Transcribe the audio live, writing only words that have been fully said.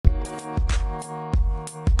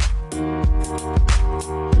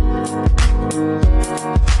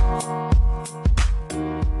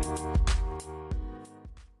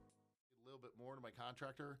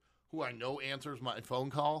who I know answers my phone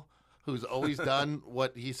call, who's always done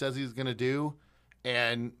what he says he's going to do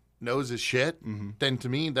and knows his shit, then to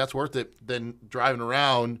me, that's worth it than driving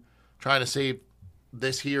around trying to save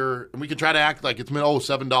this here. And we can try to act like it's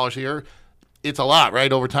 $7 here. It's a lot,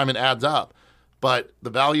 right? Over time, it adds up. But the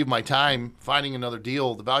value of my time finding another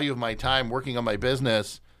deal, the value of my time working on my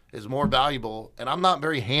business is more valuable. And I'm not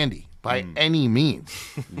very handy by any means.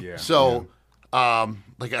 So,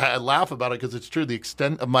 like I laugh about it because it's true. The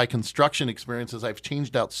extent of my construction experience is I've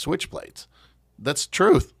changed out switch plates. That's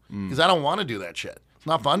truth because I don't want to do that shit. It's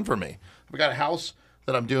not fun for me. We got a house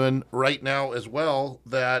that I'm doing right now as well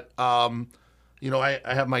that, I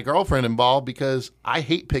have my girlfriend involved because I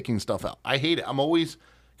hate picking stuff out. I hate it. I'm always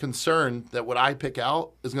concerned that what I pick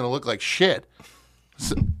out is going to look like shit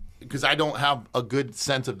because I don't have a good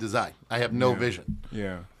sense of design. I have no vision.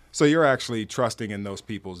 Yeah. So you're actually trusting in those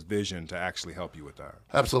people's vision to actually help you with that.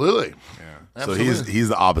 Absolutely. Yeah. Absolutely. So he's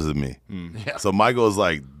the opposite of me. Yeah. So Michael is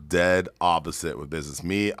like dead opposite with business.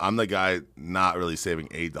 Me, I'm the guy not really saving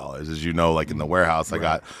 $8. As you know, like in the warehouse,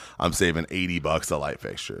 I'm saving $80 a light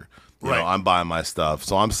fixture. You know, I'm buying my stuff.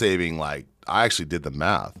 So I'm saving I actually did the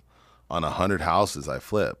math. On 100 houses I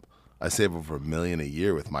flip, I save over $1 million a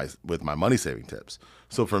year with my money saving tips.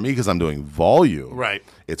 So for me, because I'm doing volume,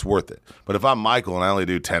 it's worth it. But if I'm Michael and I only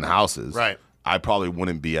do 10 houses, I probably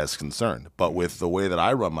wouldn't be as concerned. But with the way that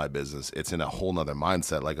I run my business, it's in a whole nother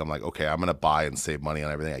mindset. Like I'm like, okay, I'm going to buy and save money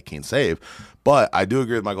on everything I can save. But I do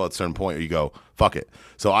agree with Michael at a certain point where you go, fuck it.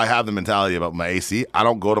 So I have the mentality about my AC. I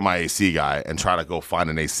don't go to my AC guy and try to go find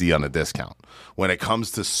an AC on a discount. When it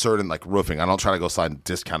comes to certain like roofing, I don't try to go find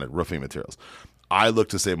discounted roofing materials. I look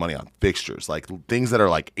to save money on fixtures, like things that are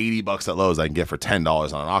like $80 at Lowe's I can get for $10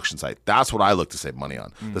 on an auction site. That's what I look to save money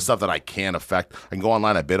on. The stuff that I can affect. I can go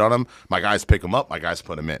online, I bid on them. My guys pick them up. My guys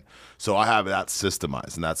put them in. So I have that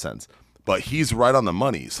systemized in that sense. But he's right on the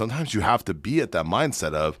money. Sometimes you have to be at that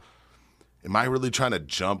mindset of, am I really trying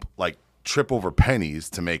to trip over pennies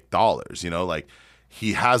to make dollars?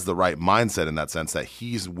 He has the right mindset in that sense that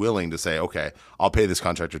he's willing to say, okay, I'll pay this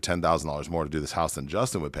contractor $10,000 more to do this house than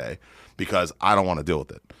Justin would pay because I don't want to deal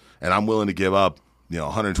with it. And I'm willing to give up,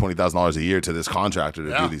 $120,000 a year to this contractor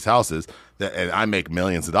to do these houses and I make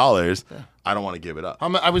millions of dollars. Yeah. I don't want to give it up.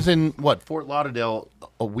 I was in, Fort Lauderdale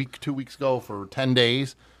 2 weeks ago for 10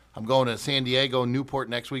 days. I'm going to San Diego, Newport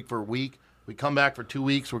next week for a week. We come back for 2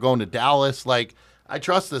 weeks. We're going to Dallas. I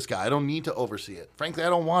trust this guy. I don't need to oversee it. Frankly, I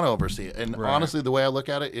don't want to oversee it. And honestly, the way I look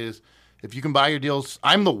at it is if you can buy your deals,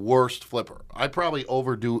 I'm the worst flipper. I probably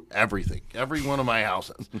overdo everything, every one of my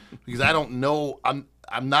houses, because I don't know. I'm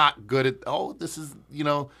not good at, this is, you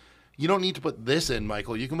don't need to put this in,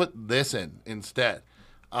 Michael. You can put this in instead.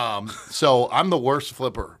 So I'm the worst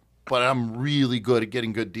flipper, but I'm really good at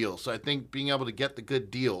getting good deals. So I think being able to get the good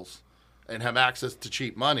deals and have access to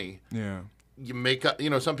cheap money, you make up,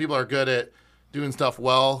 some people are good at doing stuff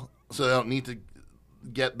well, so they don't need to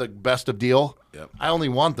get the best of deal. Yep. I only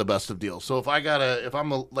want the best of deal. So if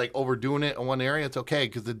I'm overdoing it in one area, it's okay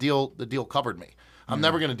because the deal covered me. I'm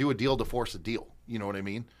never going to do a deal to force a deal. You know what I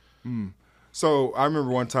mean? So I remember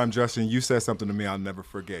one time, Justin, you said something to me I'll never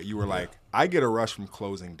forget. You were like, I get a rush from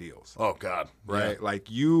closing deals. Oh God, right? Yeah. Like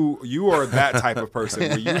you are that type of person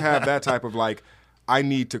where you have that type of I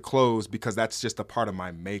need to close because that's just a part of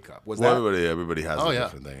my makeup. Everybody has a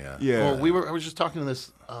different thing. Yeah. Well, I was just talking to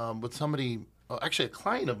this with somebody, actually a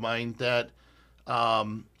client of mine that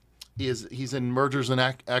he's in mergers and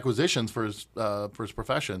acquisitions for his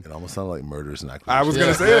profession. It almost sounded like murders and acquisitions. I was going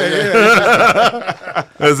to say that.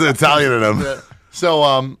 There's an Italian in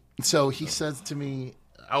him. So he says to me,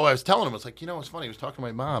 I was telling him, it's it's funny. He was talking to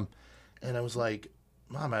my mom, and I was like,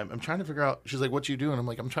 Mom, I'm trying to figure out. She's like, what you doing? I'm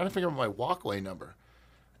like, I'm trying to figure out my walkaway number.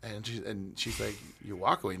 And she's like, your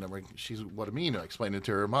walkaway number? What do you mean? I explained it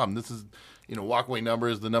to her. Mom, this is, walkaway number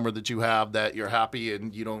is the number that you have that you're happy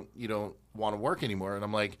and you don't want to work anymore. And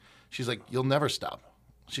I'm like, she's like, you'll never stop.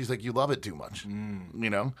 She's like, you love it too much.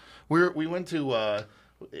 We went to,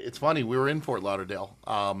 it's funny, we were in Fort Lauderdale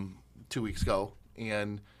 2 weeks ago,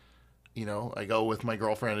 and I go with my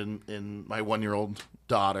girlfriend and my 1-year-old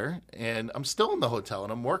daughter, and I'm still in the hotel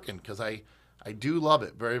and I'm working because I do love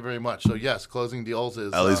it very, very much. So yes, closing deals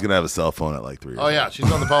is. Ellie's gonna have a cell phone at 3. Oh yeah,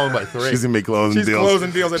 she's on the phone by 3. She's gonna be closing deals. She's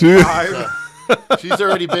closing deals at 5. She's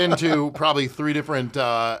already been to probably 3 different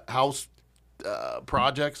house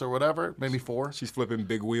projects or whatever, maybe 4. She's flipping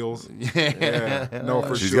big wheels. Yeah. No,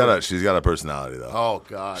 for she's sure. She's got a personality though. Oh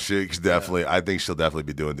God. She's definitely. I think she'll definitely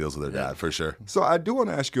be doing deals with her dad for sure. So I do want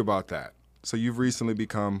to ask you about that. So you've recently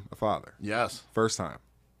become a father. Yes. First time.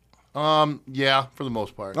 Yeah, for the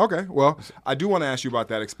most part. Okay. Well, I do want to ask you about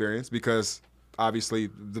that experience because obviously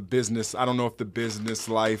the business. I don't know if the business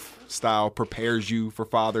lifestyle prepares you for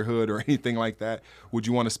fatherhood or anything like that. Would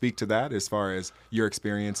you want to speak to that as far as your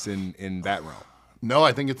experience in that realm? No,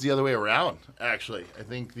 I think it's the other way around, actually. I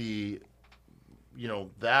think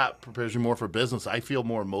that prepares you more for business. I feel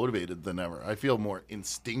more motivated than ever. I feel more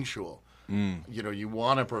instinctual. You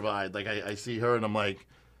want to provide. Like, I see her and I'm like,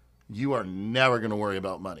 you are never going to worry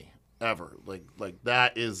about money, ever. Like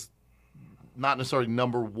that is not necessarily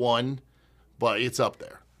number one, but it's up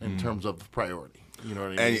there in terms of priority. You know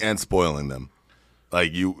what I mean? And spoiling them.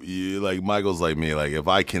 Like you like Michael's like me. Like if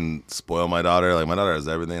I can spoil my daughter, like my daughter has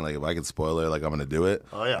everything. Like if I can spoil her, like I'm gonna do it.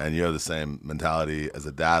 Oh yeah. And you have the same mentality as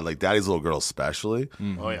a dad. Like daddy's little girl, especially.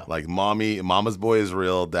 Oh yeah. Like mama's boy is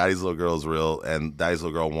real. Daddy's little girl is real, and daddy's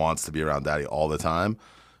little girl wants to be around daddy all the time.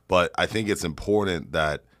 But I think it's important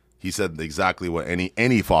that he said exactly what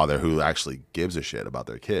any father who actually gives a shit about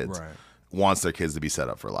their kids. Right. Wants their kids to be set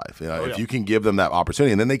up for life. Oh, If you can give them that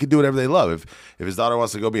opportunity, and then they can do whatever they love. If his daughter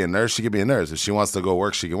wants to go be a nurse, she can be a nurse. If she wants to go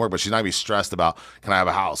work, she can work. But she's not gonna be stressed about, can I have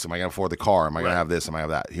a house? Am I gonna afford the car? Am I gonna have this? Am I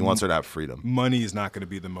gonna have that? He wants her to have freedom. Money is not going to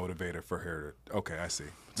be the motivator for her. Okay, I see.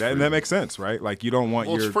 That makes sense, right? Like you don't want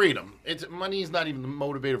it's freedom. Money is not even the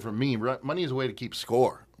motivator for me. Money is a way to keep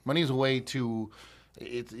score. Money is a way to.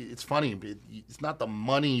 It's funny. It's not the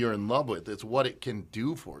money you're in love with. It's what it can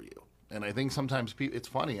do for you. And I think sometimes it's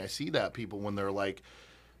funny. I see that people when they're like,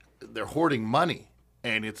 they're hoarding money,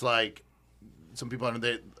 and it's like some people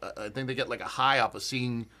I think they get like a high off of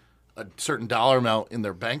seeing a certain dollar amount in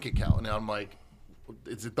their bank account, and I'm like,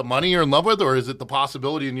 is it the money you're in love with, or is it the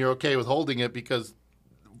possibility and you're okay with holding it because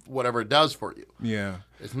whatever it does for you? Yeah,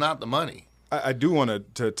 it's not the money. I do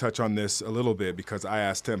want to touch on this a little bit because I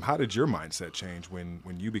asked him, how did your mindset change when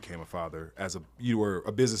you became a father? You were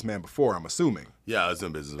a businessman before, I'm assuming. Yeah, I was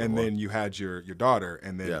in business and before. then you had your daughter,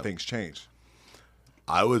 and then things changed.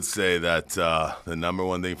 I would say that the number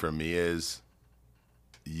one thing for me is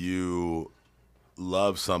you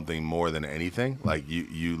love something more than anything. Like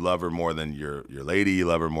you love her more than your lady. You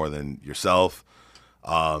love her more than yourself.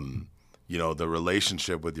 The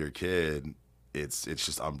relationship with your kid, it's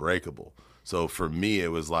just unbreakable. So for me, it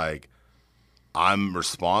was like I'm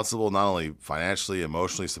responsible, not only financially,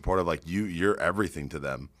 emotionally supportive. Like you're everything to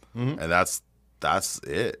them, and that's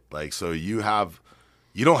it. Like so, you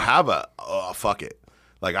don't have a fuck it.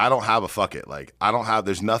 Like I don't have a fuck it. Like I don't have.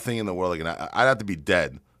 There's nothing in the world. Like I'd have to be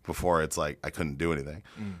dead before it's like I couldn't do anything.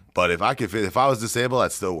 But if I was disabled,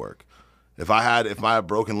 I'd still work. If I had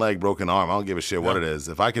broken leg, broken arm, I don't give a shit what it is.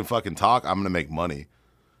 If I can fucking talk, I'm gonna make money.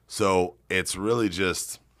 So it's really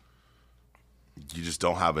just. You just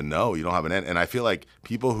don't have a no. You don't have an end. And I feel like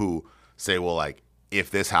people who say, well, like, if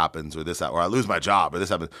this happens or this, or I lose my job or this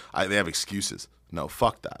happens, they have excuses. No,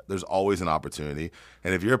 fuck that. There's always an opportunity.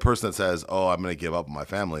 And if you're a person that says, oh, I'm going to give up on my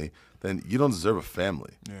family, then you don't deserve a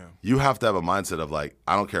family. Yeah. You have to have a mindset of like,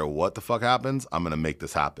 I don't care what the fuck happens. I'm going to make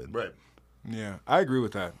this happen. Right. Yeah, I agree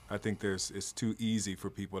with that. I think it's too easy for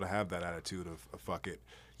people to have that attitude of fuck it.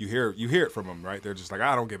 You hear it from them, right? They're just like,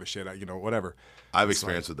 I don't give a shit, whatever. I've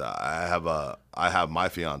experienced with that. I have my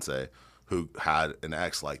fiance who had an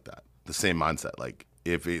ex like that. The same mindset. Like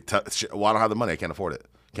I don't have the money. I can't afford it.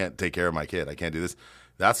 Can't take care of my kid. I can't do this.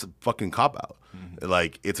 That's a fucking cop out.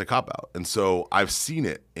 Like it's a cop out. And so I've seen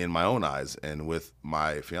it in my own eyes and with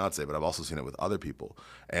my fiance, but I've also seen it with other people.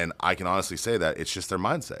 And I can honestly say that it's just their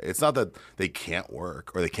mindset. It's not that they can't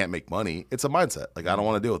work or they can't make money. It's a mindset. Like I don't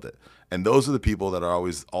want to deal with it. And those are the people that are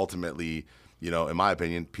always ultimately, in my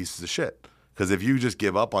opinion, pieces of shit. Because if you just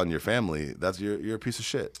give up on your family, you're a piece of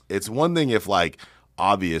shit. It's one thing if like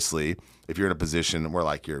obviously if you're in a position where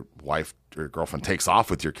like your wife or girlfriend takes off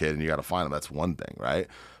with your kid and you got to find them, that's one thing, right?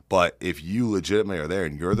 But if you legitimately are there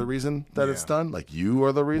and you're the reason that it's done, like you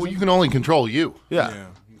are the reason. Well, you can only control you. Yeah.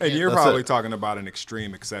 And you're probably talking about an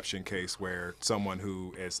extreme exception case where someone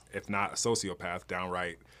who is, if not a sociopath,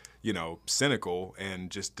 downright, cynical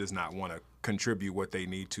and just does not want to contribute what they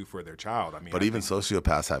need to for their child. But even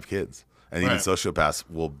sociopaths have kids. And even sociopaths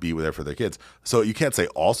will be there for their kids. So you can't say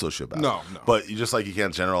all sociopaths. No. But you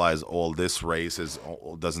can't generalize, this race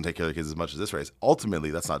doesn't take care of their kids as much as this race. Ultimately,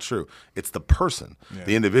 that's not true. It's the person,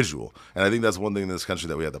 the individual. And I think that's one thing in this country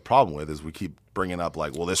that we have the problem with is we keep bringing up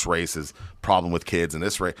like, well, this race is problem with kids and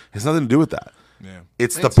this race. It has nothing to do with that. Yeah.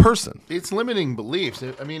 It's the person. It's limiting beliefs.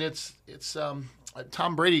 I mean, it's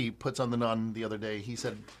Tom Brady put something on the other day. He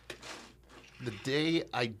said, the day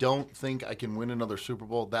I don't think I can win another Super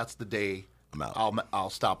Bowl, that's the day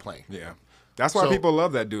I'll stop playing. Yeah. That's why people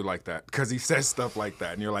love that dude like that, because he says stuff like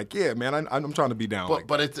that. And you're like, yeah, man, I'm trying to be down like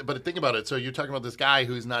that. But think about it. So you're talking about this guy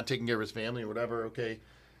who's not taking care of his family or whatever, okay.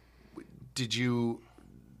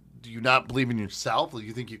 do you not believe in yourself? Do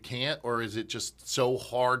you think you can't? Or is it just so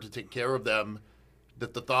hard to take care of them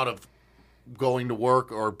that the thought of going to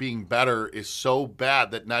work or being better is so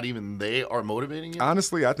bad that not even they are motivating you?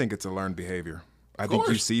 Honestly, I think it's a learned behavior. I think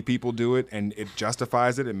you see people do it and it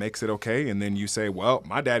justifies it. It makes it okay. And then you say, well,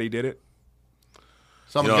 my daddy did it.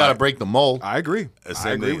 Someone's got to break the mold. I agree. The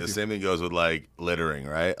same thing goes with like littering,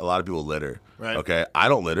 right? A lot of people litter. Right. Okay. I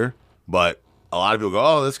don't litter, but a lot of people go,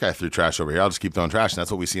 oh, this guy threw trash over here. I'll just keep throwing trash. And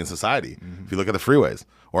that's what we see in society. Mm-hmm. If you look at the freeways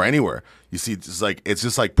or anywhere, you see it's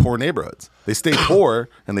just like poor neighborhoods. They stay poor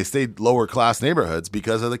and they stay lower class neighborhoods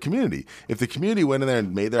because of the community. If the community went in there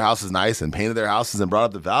and made their houses nice and painted their houses and brought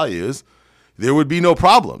up the values, there would be no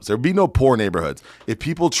problems. There would be no poor neighborhoods. If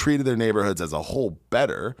people treated their neighborhoods as a whole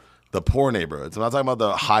better, the poor neighborhoods, I'm not talking about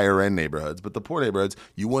the higher end neighborhoods, but the poor neighborhoods,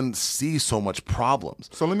 you wouldn't see so much problems.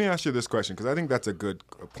 So let me ask you this question, because I think that's a good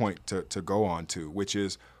point to go on to, which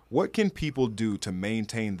is what can people do to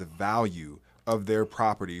maintain the value of their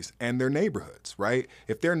properties and their neighborhoods, right?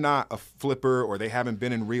 If they're not a flipper or they haven't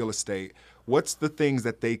been in real estate, what's the things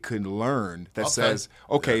that they could learn that says,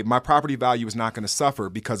 okay, my property value is not going to suffer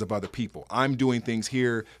because of other people. I'm doing things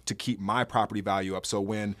here to keep my property value up. So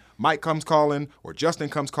when Mike comes calling or Justin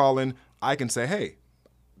comes calling, I can say, hey,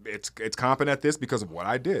 it's comping at this because of what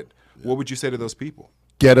I did. Yeah. What would you say to those people?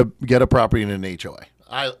 Get a property in an HOA.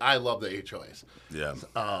 I love the HOAs. Yeah.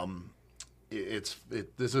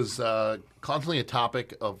 This is constantly a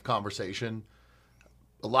topic of conversation.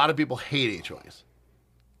 A lot of people hate HOAs,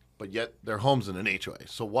 but yet their home's in an HOA.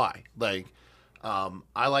 So why?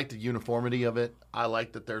 I like the uniformity of it. I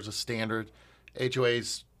like that there's a standard.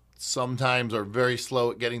 HOAs sometimes are very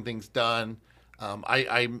slow at getting things done.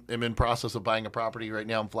 I am in process of buying a property right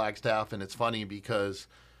now in Flagstaff, and it's funny because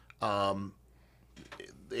the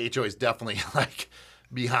HOA is definitely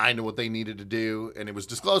behind what they needed to do, and it was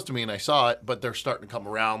disclosed to me, and I saw it. But they're starting to come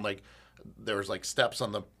around. There's steps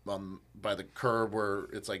on the by the curb where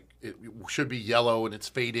it's it should be yellow and it's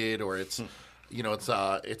faded, or it's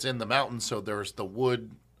it's in the mountains, so there's the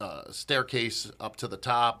wood staircase up to the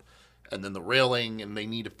top, and then the railing, and they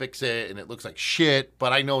need to fix it, and it looks like shit.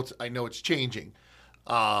 But I know it's changing.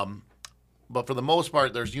 But for the most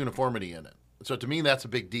part, there's uniformity in it. So to me, that's a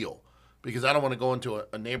big deal, because I don't want to go into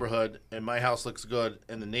a neighborhood and my house looks good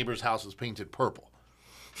and the neighbor's house is painted purple.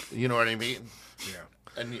 You know what I mean? Yeah.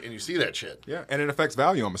 And you see that shit. Yeah, and it affects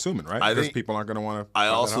value, I'm assuming, right? Because people aren't going to want to. I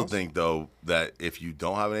also think, though, that if you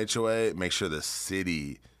don't have an HOA, make sure the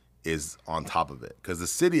city is on top of it. Because the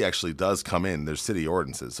city actually does come in. There's city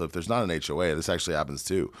ordinances. So if there's not an HOA, this actually happens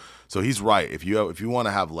too. So he's right. If you want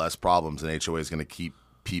to have less problems, an HOA is going to keep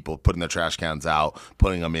people putting their trash cans out,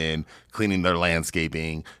 putting them in, cleaning their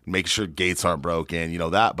landscaping, make sure gates aren't broken,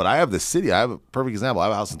 that. But I have the city. I have a perfect example. I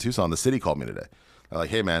have a house in Tucson. The city called me today. They're like,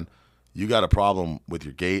 hey, man, you got a problem with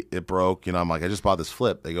your gate. It broke. I'm like, I just bought this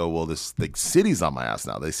flip. They go, well, the city's on my ass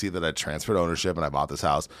now. They see that I transferred ownership and I bought this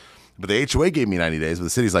house. But the HOA gave me 90 days, but the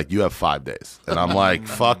city's like, you have 5 days. And I'm like,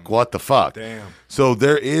 fuck, what the fuck? Damn. So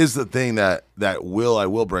there is the thing that I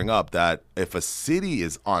will bring up, that if a city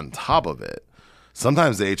is on top of it,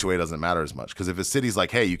 sometimes the HOA doesn't matter as much, because if a city's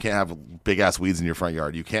like, hey, you can't have big ass weeds in your front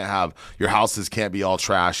yard, you can't have your houses can't be all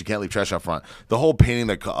trash, you can't leave trash out front. The whole painting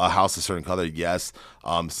a house a certain color, yes,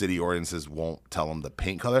 city ordinances won't tell them the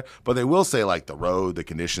paint color, but they will say the road, the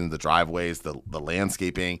conditions, the driveways, the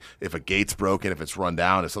landscaping, if a gate's broken, if it's run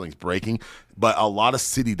down, if something's breaking. But a lot of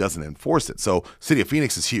city doesn't enforce it. So City of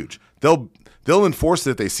Phoenix is huge. They'll enforce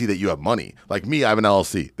it if they see that you have money. Like me, I have an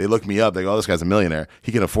LLC. They look me up. They go, oh, this guy's a millionaire.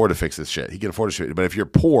 He can afford to fix this shit. He can afford to shit. But if you're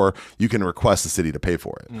poor, you can request the city to pay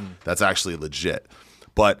for it. That's actually legit.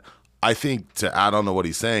 But I think to add on to what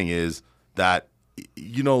he's saying is that,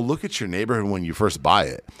 look at your neighborhood when you first buy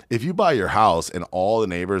it. If you buy your house and all the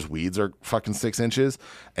neighbors' weeds are fucking 6 inches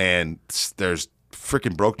and there's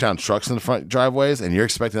freaking broke down trucks in the front driveways and you're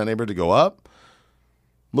expecting that neighborhood to go up,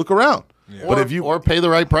 look around. Yeah. Or pay the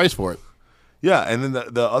right price for it. Yeah, and then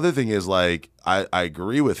the other thing is, I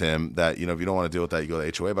agree with him that, if you don't want to deal with that, you go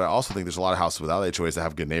to HOA, but I also think there's a lot of houses without HOAs that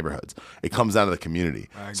have good neighborhoods. It comes down to the community.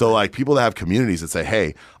 So, people that have communities that say,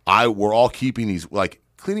 hey, we're all keeping these,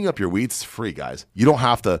 cleaning up your weeds is free, guys. You don't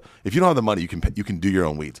have to, if you don't have the money, you can do your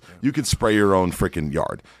own weeds. Yeah. You can spray your own freaking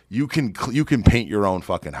yard. You can paint your own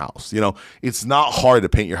fucking house. It's not hard to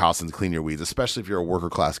paint your house and clean your weeds, especially if you're a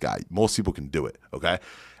worker class guy. Most people can do it, okay?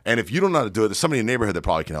 And if you don't know how to do it, there's somebody in the neighborhood that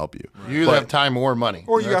probably can help you. Right. You either have time or money.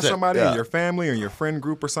 Or you got somebody in your family or your friend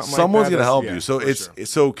group or something Someone's like that. Someone's going to help you. So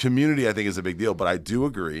so community, I think, is a big deal. But I do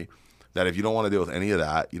agree that if you don't want to deal with any of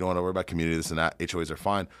that, you don't want to worry about community, this and that, HOAs are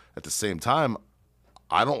fine. At the same time,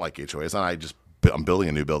 I don't like HOAs, and I just I'm building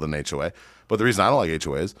a new building in HOA. But the reason I don't like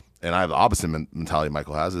HOAs, and I have the opposite mentality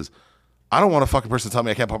Michael has, is I don't want a fucking person to tell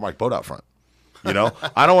me I can't park my boat out front. You know,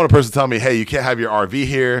 I don't want a person to tell me, hey, you can't have your RV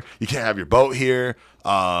here, you can't have your boat here.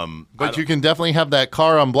 But you can definitely have that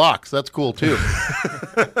car on blocks. That's cool too.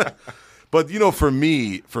 But you know, for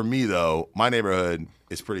me though, my neighborhood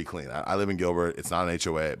is pretty clean. I live in Gilbert. It's not an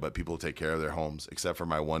HOA, but people take care of their homes, except for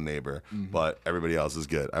my one neighbor. But everybody else is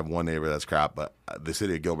good. I have one neighbor that's crap, but the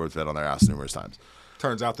city of Gilbert's been on their ass numerous times.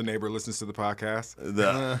 Turns out the neighbor listens to the podcast.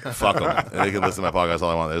 Fuck them. They can listen to my podcast all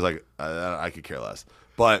I want. There's like I could care less.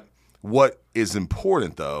 But what is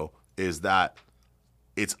important though is that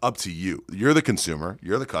it's up to you. You're the consumer.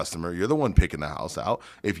 You're the customer. You're the one picking the house out.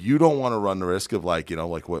 If you don't want to run the risk of like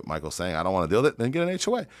what Michael's saying, I don't want to deal with it, then get an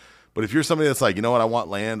HOA. But if you're somebody that's like, you know what, I want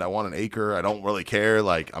land, I want an acre, I don't really care,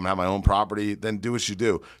 like I'm gonna have my own property, then do what you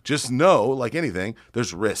do. Just know, like anything,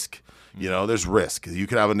 there's risk. You know, there's risk. You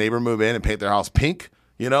could have a neighbor move in and paint their house pink,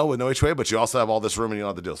 you know, with no HOA, but you also have all this room and you don't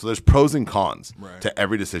have to deal. So there's pros and cons to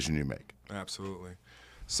every decision you make. Absolutely.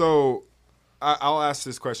 So I'll ask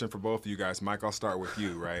this question for both of you guys. Mike, I'll start with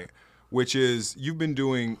you, right? Which is, you've been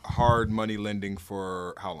doing hard money lending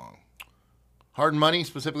for how long? Hard money,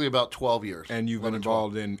 specifically about 12 years. And you've been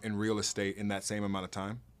involved in real estate in that same amount of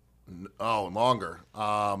time? Oh, longer.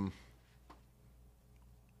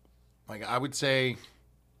 Like I would say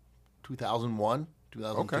 2001,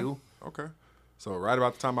 2002. Okay. So right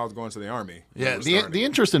about the time I was going to the Army. Yeah, the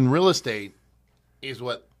interest in real estate is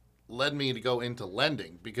what led me to go into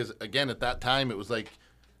lending, because again, at that time it was like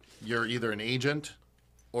you're either an agent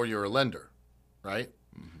or you're a lender, right?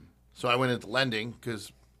 So I went into lending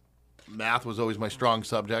because math was always my strong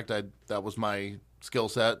subject. That was my skill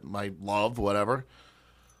set, my love, whatever.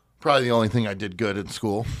 Probably the only thing I did good in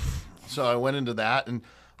school. So I went into that, and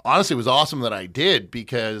honestly, it was awesome that I did,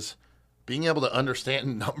 because being able to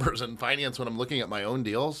understand numbers and finance when I'm looking at my own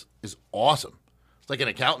deals is awesome. It's like an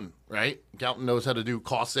accountant, right? Accountant knows how to do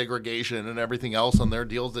cost segregation and everything else on their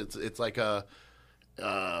deals. It's like a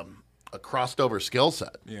crossed over skill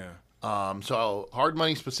set. Yeah. So hard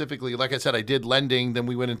money specifically, like I said, I did lending. Then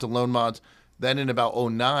we went into loan mods. Then in about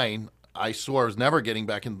 2009, I swore I was never getting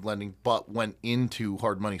back into lending, but went into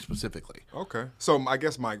hard money specifically. Okay. So I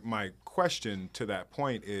guess my question to that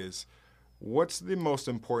point is, what's the most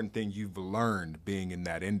important thing you've learned being in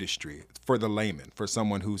that industry for the layman, for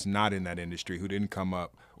someone who's not in that industry, who didn't come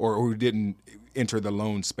up or who didn't enter the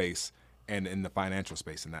loan space and in the financial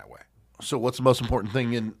space in that way? So what's the most important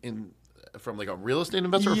thing in from like a real estate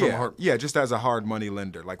investor? Yeah, or from hard? Yeah, just as a hard money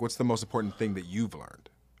lender. Like, what's the most important thing that you've learned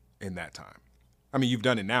in that time? I mean, you've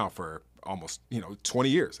done it now for almost 20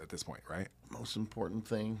 years at this point, right? Most important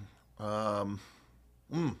thing, the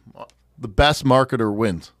best marketer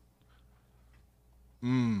wins.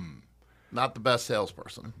 Not the best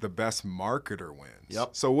salesperson. The best marketer wins. Yep.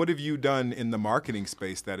 So what have you done in the marketing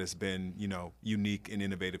space that has been, unique and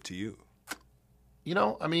innovative to you?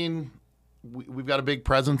 I mean, we've got a big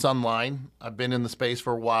presence online. I've been in the space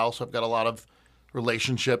for a while, so I've got a lot of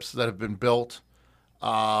relationships that have been built,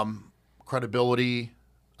 credibility,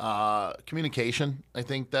 communication. I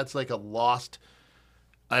think that's like a lost.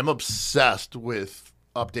 I'm obsessed with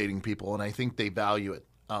updating people, and I think they value it.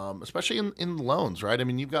 Especially in loans, right? I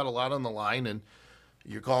mean, you've got a lot on the line, and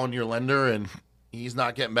you're calling your lender, and he's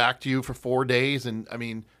not getting back to you for 4 days, and I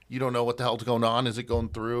mean, you don't know what the hell's going on. Is it going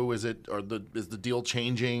through? Is the deal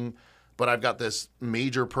changing? But I've got this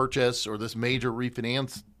major purchase or this major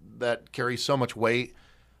refinance that carries so much weight.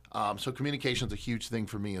 So communication's a huge thing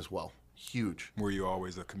for me as well. Huge. Were you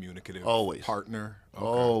always a communicative partner? Okay.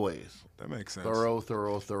 Always. That makes sense.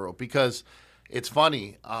 Thorough. Because it's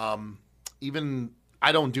funny. Even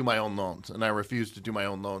I don't do my own loans, and I refuse to do my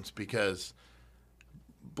own loans because,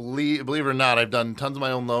 believe it or not, I've done tons of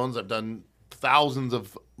my own loans. I've done thousands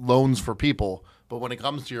of loans for people, but when it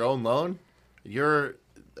comes to your own loan,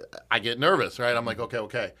 I get nervous, right? I'm like,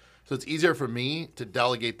 okay. So it's easier for me to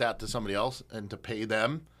delegate that to somebody else and to pay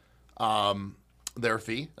them their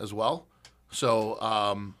fee as well. So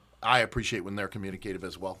I appreciate when they're communicative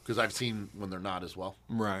as well, because I've seen when they're not as well.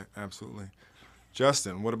 Right, absolutely.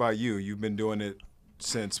 Justin, what about you? You've been doing it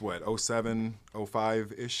since what, 07,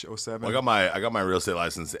 05-ish, 07? Well, I got my real estate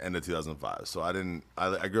license at the end of 2005. So I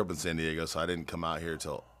grew up in San Diego, so I didn't come out here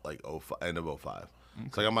till like end of 05. Okay.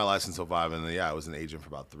 So I got my license in 05, and then I was an agent for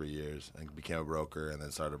about 3 years and became a broker, and then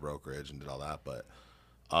started a brokerage and did all that. But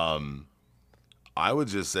I would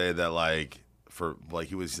just say that for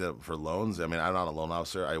loans, I mean, I'm not a loan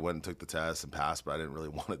officer. I went and took the test and passed, but I didn't really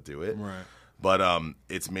want to do it. Right. But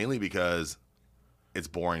it's mainly because it's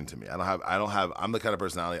boring to me. I'm the kind of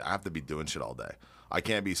personality, I have to be doing shit all day. I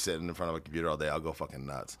can't be sitting in front of a computer all day. I'll go fucking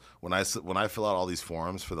nuts. When I fill out all these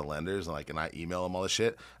forms for the lenders and I email them all this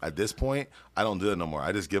shit, at this point, I don't do it no more.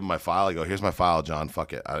 I just give him my file. I go, here's my file, John.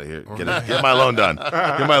 Fuck it. Out of here. Get my loan done.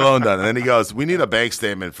 Get my loan done. And then he goes, we need a bank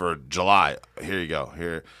statement for July. Here you go.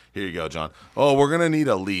 Here you go, John. Oh, we're going to need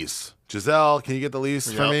a lease. Giselle, can you get the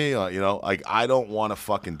lease for me? I don't want to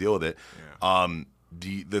fucking deal with it. Yeah.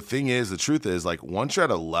 The thing is, the truth is, once you're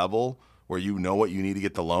at a level where you know what you need to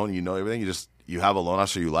get the loan, you know everything, you have a loan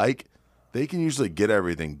officer you like, they can usually get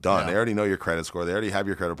everything done. Yeah. They already know your credit score. They already have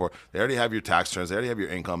your credit report. They already have your tax returns. They already have your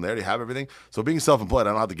income. They already have everything. So being self-employed,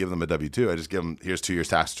 I don't have to give them a W-2. I just give them, here's 2 years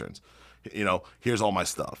tax returns. Here's all my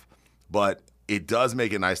stuff. But it does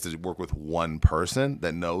make it nice to work with one person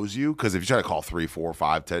that knows you, because if you try to call 3, 4,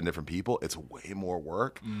 5, 10 different people, it's way more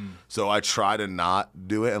work. So I try to not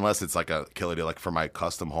do it unless it's like a killer deal. Like for my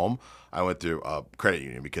custom home, I went through a credit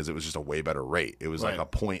union because it was just a way better rate. It was like a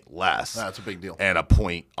point less. That's a big deal. And a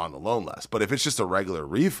point on the loan less. But if it's just a regular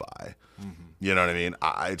refi, you know what I mean?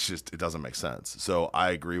 It doesn't make sense. So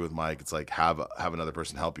I agree with Mike. It's like have another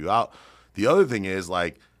person help you out. The other thing is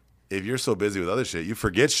if you're so busy with other shit, you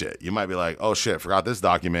forget shit. You might be like, oh shit, forgot this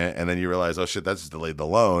document, and then you realize, oh shit, that's just delayed the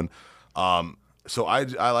loan. So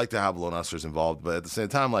I like to have loan officers involved, but at the same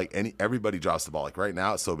time, everybody drops the ball. Like right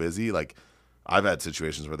now, it's so busy. I've had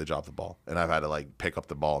situations where they drop the ball, and I've had to pick up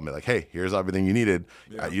the ball and be like, hey, here's everything you needed.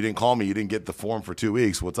 Yeah. You didn't call me. You didn't get the form for 2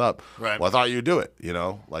 weeks. What's up? Right. Well, I thought you'd do it.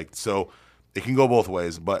 So it can go both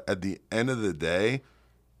ways. But at the end of the day,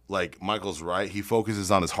 Michael's right. He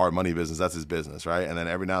focuses on his hard money business. That's his business, right? And then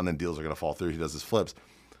every now and then deals are going to fall through. He does his flips.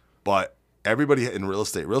 But everybody in real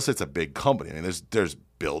estate's a big company. I mean, there's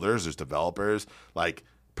builders, there's developers,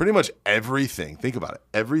 pretty much everything. Think about it.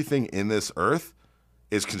 Everything in this earth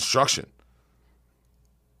is construction.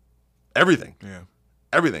 Everything. Yeah.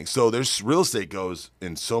 Everything. So there's real estate goes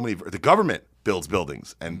in so many. The government builds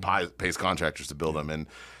buildings and pays contractors to build them. And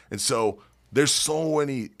so there's so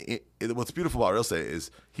many. What's beautiful about real estate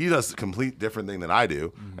is he does a complete different thing than I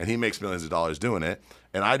do, and he makes millions of dollars doing it.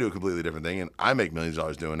 And I do a completely different thing, and I make millions of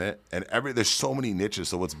dollars doing it. And there's so many niches.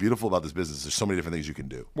 So what's beautiful about this business, there's so many different things you can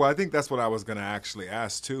do. Well, I think that's what I was going to actually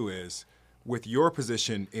ask too is, with your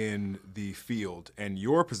position in the field and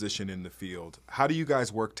your position in the field, how do you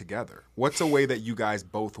guys work together? What's a way that you guys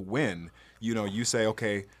both win? You say,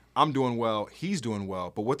 okay, I'm doing well, he's doing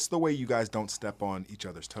well, but what's the way you guys don't step on each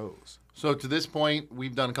other's toes? So to this point,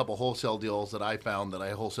 we've done a couple wholesale deals that I found that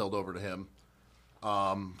I wholesaled over to him.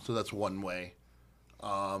 So that's one way.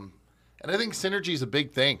 And I think synergy is a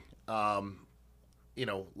big thing.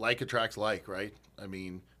 Like attracts like, right? I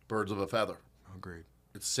mean, birds of a feather. Agreed.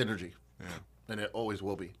 It's synergy. Yeah. And it always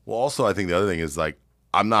will be. Well, also, I think the other thing is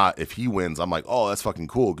if he wins, I'm like, oh, that's fucking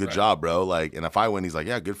cool. Good job, bro. And if I win, he's like,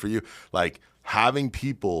 yeah, good for you. Having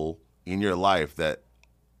people in your life that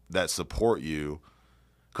support you,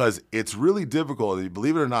 because it's really difficult.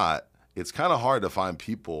 Believe it or not, it's kind of hard to find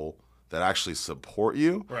people that actually support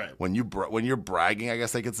you. Right. When you're bragging, I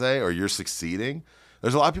guess they could say, or you're succeeding.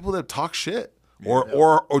 There's a lot of people that talk shit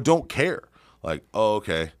or don't care. Oh,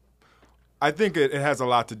 okay. I think it has a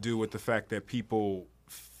lot to do with the fact that people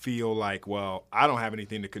feel like, well, I don't have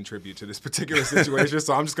anything to contribute to this particular situation,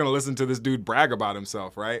 so I'm just going to listen to this dude brag about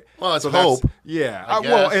himself, right? Well, that's hope. Yeah.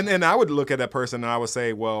 And I would look at that person and I would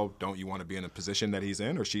say, well, don't you want to be in a position that he's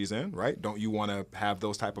in or she's in, right? Don't you want to have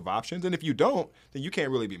those type of options? And if you don't, then you can't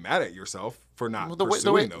really be mad at yourself for not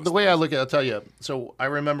pursuing those. The way I look at it, I'll tell you. So I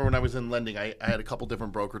remember when I was in lending, I had a couple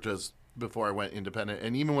different brokerages before I went independent.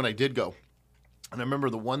 And even when I did go, and I remember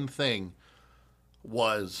the one thing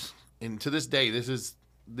was, and to this day, this is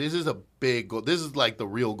a big goal. This is the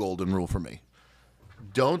real golden rule for me.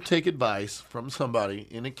 Don't take advice from somebody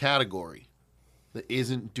in a category that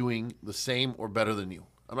isn't doing the same or better than you.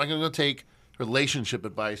 I'm not going to take relationship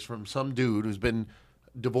advice from some dude who's been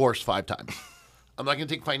divorced 5 times. I'm not going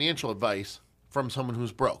to take financial advice from someone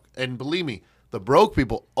who's broke. And believe me, the broke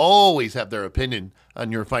people always have their opinion on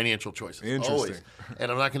your financial choices. Interesting. Always. And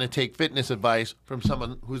I'm not going to take fitness advice from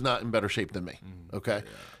someone who's not in better shape than me. Okay?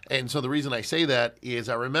 Yeah. And so the reason I say that is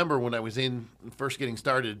I remember when I was first getting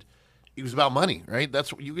started, it was about money, right?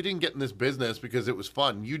 You didn't get in this business because it was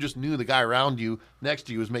fun. You just knew the guy around you, next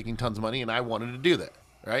to you, was making tons of money, and I wanted to do that,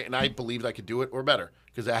 right? And I believed I could do it or better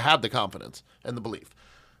because I had the confidence and the belief.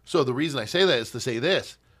 So the reason I say that is to say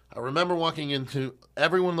this. I remember walking into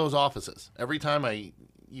every one of those offices. Every time I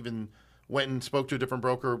even went and spoke to a different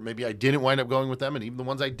broker, maybe I didn't wind up going with them, and even the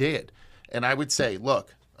ones I did. And I would say,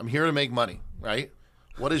 look, I'm here to make money, right?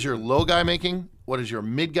 What is your low guy making? What is your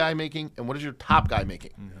mid guy making? And what is your top guy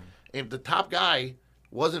making? Mm-hmm. And if the top guy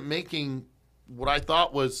wasn't making what I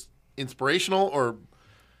thought was inspirational or,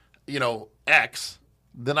 X,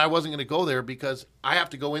 then I wasn't going to go there because I have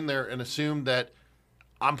to go in there and assume that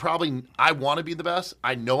I want to be the best.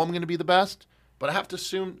 I know I'm going to be the best, but I have to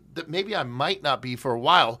assume that maybe I might not be for a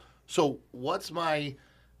while. So what's my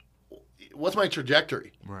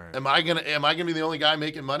trajectory? Right. Am I gonna be the only guy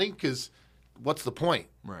making money? Because what's the point?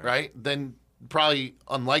 Right? Then probably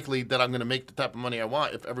unlikely that I'm going to make the type of money I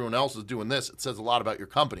want if everyone else is doing this. It says a lot about your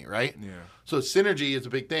company, right? Yeah. So synergy is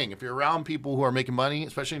a big thing. If you're around people who are making money,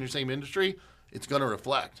 especially in your same industry, it's going to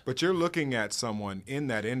reflect. But you're looking at someone in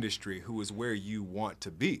that industry who is where you want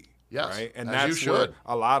to be. Yes, right? And as you that's what should.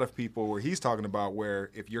 a lot of people, where he's talking about,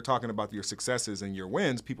 where if you're talking about your successes and your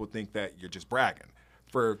wins, people think that you're just bragging.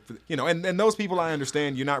 And those people, I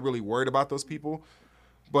understand you're not really worried about those people.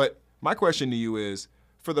 But my question to you is,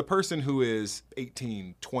 for the person who is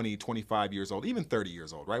 18, 20, 25 years old, even 30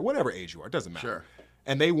 years old, right? Whatever age you are, it doesn't matter. Sure.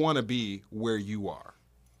 And they want to be where you are.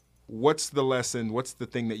 What's the lesson? What's the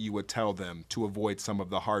thing that you would tell them to avoid some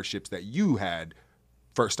of the hardships that you had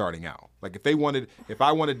first starting out? Like if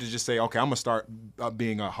I wanted to just say, okay, I'm going to start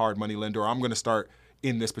being a hard money lender, or I'm going to start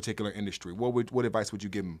in this particular industry, what advice would you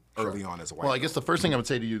give them early on as a white Well, I belt? guess the first thing I would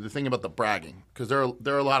say to you, the thing about the bragging, because there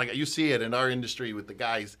are a lot of, you see it in our industry with the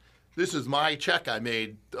guys, this is my check I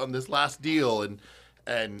made on this last deal, and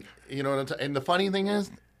you know what I'm saying? And the funny thing is,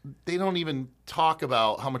 they don't even talk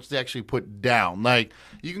about how much they actually put down. Like,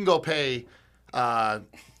 you can go pay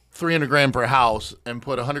 $300,000 for a house and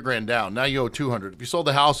put $100,000 down. Now you owe $200,000. If you sold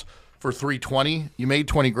the house for $320,000, you made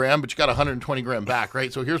 $20,000, but you got $120,000 back,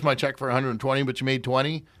 right? So here's my check for $120,000, but you made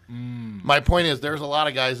 $20,000. My point is, there's a lot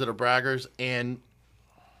of guys that are braggers, and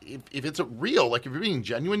if it's real, like if you're being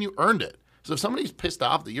genuine, you earned it. So if somebody's pissed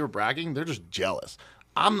off that you're bragging, they're just jealous.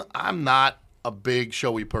 I'm not a big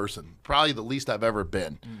showy person, probably the least I've ever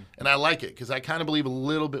been. And I like it because I kind of believe a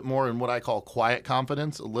little bit more in what I call quiet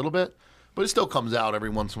confidence, a little bit, but it still comes out every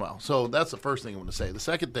once in a while. So that's the first thing I want to say. The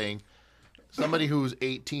second thing, somebody who's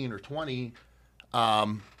 18 or 20,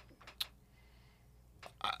 I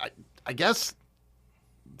guess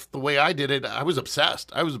the way I did it, I was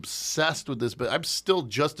obsessed. I was obsessed with this, but I'm still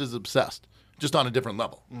just as obsessed, just on a different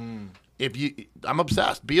level. I'm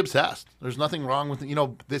obsessed. Be obsessed. There's nothing wrong with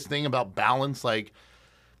this thing about balance. Like,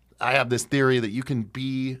 I have this theory that you can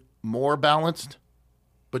be more balanced,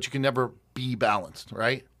 but you can never be balanced,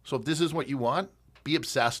 right? So if this is what you want, be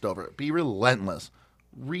obsessed over it. Be relentless.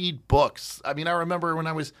 Read books. I mean, I remember when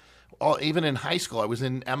I was even in high school, I was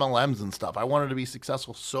in MLMs and stuff. I wanted to be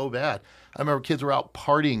successful so bad. I remember kids were out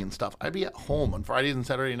partying and stuff. I'd be at home on Fridays and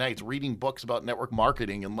Saturday nights reading books about network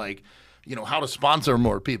marketing and how to sponsor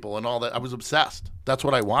more people and all that. I was obsessed. That's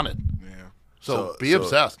what I wanted. Yeah. So be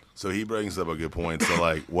obsessed. So he brings up a good point. So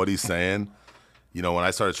like what he's saying, when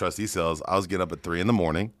I started trustee sales, I was getting up at 3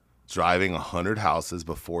 a.m, driving 100 houses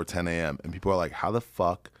before 10 a.m. And people are like, how the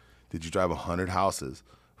fuck did you drive 100 houses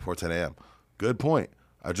before 10 a.m.? Good point.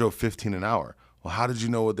 I drove 15 an hour. Well, how did you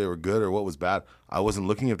know what they were good or what was bad? I wasn't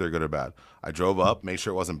looking if they're good or bad. I drove up, made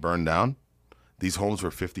sure it wasn't burned down. These homes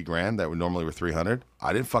were $50,000 that normally were $300,000.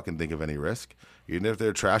 I didn't fucking think of any risk, even if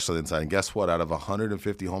they're trash on the inside. And guess what? Out of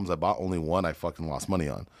 150 homes I bought, only one I fucking lost money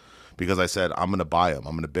on, because I said I'm gonna buy them.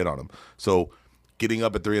 I'm gonna bid on them. So getting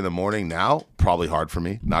up at 3 a.m. now, probably hard for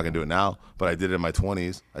me. Not gonna do it now, but I did it in my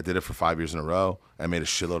 20s. I did it for 5 years in a row. I made a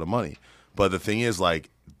shitload of money. But the thing is, like,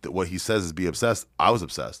 what he says is be obsessed. I was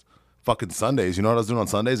obsessed. Fucking Sundays. You know what I was doing on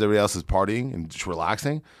Sundays? Everybody else is partying and just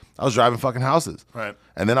relaxing. I was driving fucking houses. Right.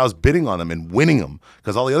 And then I was bidding on them and winning them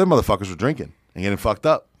because all the other motherfuckers were drinking and getting fucked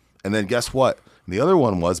up. And then guess what? The other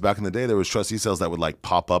one was, back in the day, there was trustee sales that would like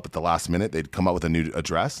pop up at the last minute. They'd come up with a new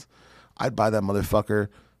address. I'd buy that motherfucker.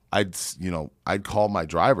 I'd call my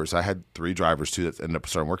drivers. I had 3 drivers too that ended up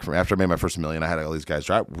starting working for me. After I made my first $1 million, I had all these guys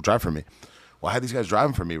drive for me. Well, I had these guys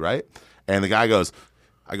driving for me, right? And the guy goes,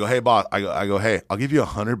 I go, hey, boss. I go, hey, I'll give you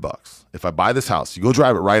 $100 if I buy this house. You go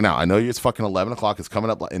drive it right now. I know it's fucking 11 o'clock. It's coming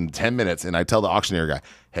up in 10 minutes. And I tell the auctioneer guy,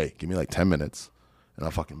 hey, give me like 10 minutes and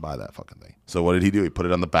I'll fucking buy that fucking thing. So what did he do? He put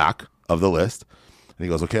it on the back of the list and he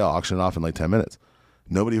goes, okay, I'll auction it off in like 10 minutes.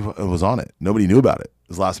 Nobody was on it. Nobody knew about it. It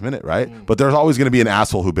was last minute, right? But there's always going to be an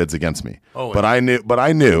asshole who bids against me. Always. But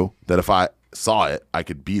I knew that if I saw it, I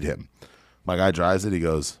could beat him. My guy drives it. He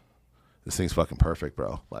goes, this thing's fucking perfect,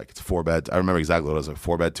 bro. Like, it's 4 beds. I remember exactly what it was, like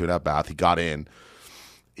 4 bed, 2.5 bath. He got in.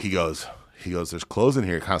 He goes, there's clothes in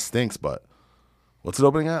here. It kind of stinks, but what's it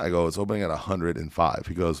opening at? I go, it's opening at 105.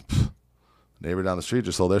 He goes, neighbor down the street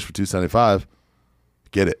just sold theirs for 275.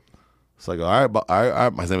 Get it. So I go, all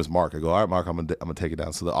right. My name is Mark. I go, all right, Mark, I'm gonna take it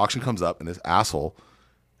down. So the auction comes up, and this asshole,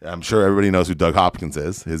 I'm sure everybody knows who Doug Hopkins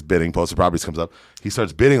is. His bidding, Posted Properties comes up. He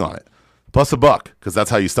starts bidding on it. Plus $1, because that's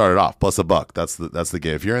how you started off. Plus $1. That's the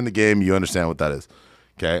game. If you're in the game, you understand what that is.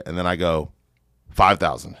 Okay? And then I go,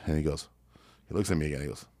 5,000. And he looks at me again. He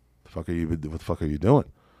goes, what the fuck are you doing?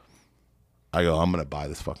 I go, I'm going to buy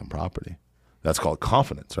this fucking property. That's called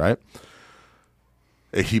confidence, right?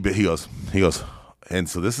 He goes, and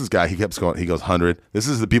so this is guy, he keeps going, he goes 100. This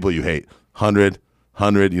is the people you hate. 100,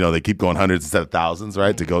 they keep going hundreds instead of thousands,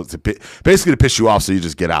 right? Basically to piss you off so you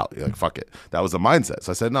just get out. You're like, fuck it. That was the mindset.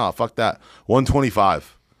 So I said, no, fuck that.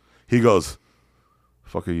 125. He goes,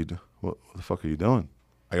 what the fuck are you doing?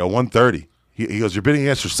 I go, 130. He goes, you're bidding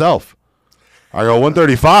against yourself. I go,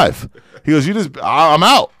 135. He goes, I'm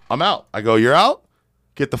out. I go, you're out?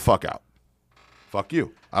 Get the fuck out. Fuck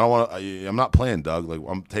you. I'm not playing, Doug. Like,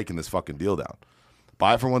 I'm taking this fucking deal down.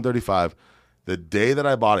 Buy it for 135. The day that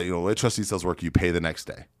I bought it, the way trustee sales work, you pay the next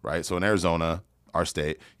day, right? So in Arizona, our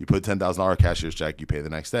state, you put $10,000 cashier's check, you pay the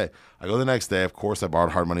next day. I go the next day. Of course, I borrowed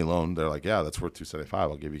a hard money loan. They're like, yeah, that's worth $275.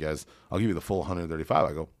 I'll give you the full 135.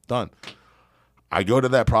 I go, done. I go to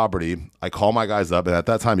that property. I call my guys up, and at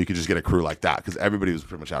that time, you could just get a crew like that because everybody was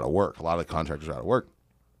pretty much out of work. A lot of the contractors were out of work.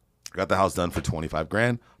 I got the house done for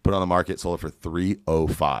 $25,000, put it on the market, sold it for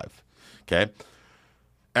 $305. Okay.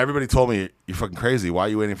 Everybody told me, you're fucking crazy. Why are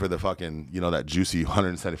you waiting for the fucking, that juicy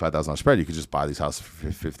 $175,000 spread? You could just buy these houses for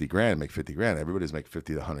 $50,000 and make $50,000. Everybody's making $50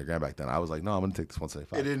 to $100,000 back then. I was like, no, I'm going to take this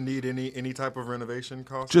 $175. It didn't need any type of renovation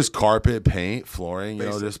cost? Just carpet, paint, flooring,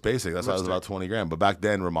 just basic. That's why it was about $20,000. But back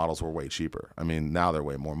then, remodels were way cheaper. I mean, now they're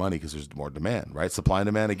way more money because there's more demand, right? Supply and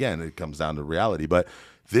demand, again, it comes down to reality. But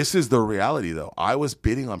this is the reality, though. I was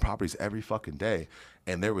bidding on properties every fucking day.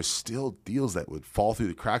 And there was still deals that would fall through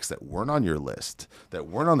the cracks that weren't on your list, that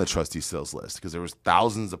weren't on the trustee sales list, because there was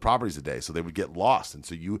thousands of properties a day, so they would get lost. And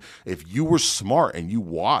so if you were smart and you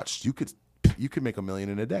watched, you could make $1 million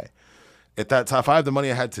in a day. At that time, if I had the money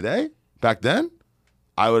I had today, back then,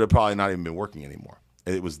 I would have probably not even been working anymore.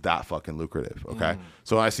 It was that fucking lucrative. Okay,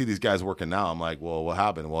 so when I see these guys working now, I'm like, well, what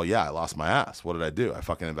happened? Well, yeah, I lost my ass. What did I do? I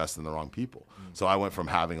fucking invested in the wrong people. So I went from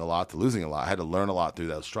having a lot to losing a lot. I had to learn a lot through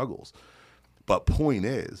those struggles. But point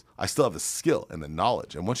is, I still have the skill and the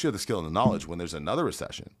knowledge. And once you have the skill and the knowledge, when there's another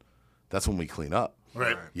recession, that's when we clean up.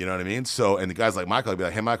 Right. You know what I mean? So, and the guys like Michael, I'd be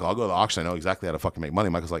like, hey, Michael, I'll go to the auction. I know exactly how to fucking make money.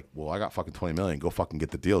 Michael's like, well, I got fucking $20 million. Go fucking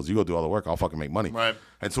get the deals. You go do all the work. I'll fucking make money. Right.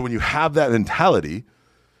 And so when you have that mentality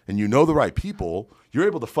and you know the right people, you're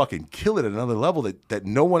able to fucking kill it at another level that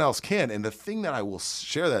no one else can. And the thing that I will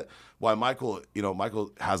share that why Michael,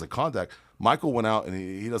 Michael has a contact. Michael went out and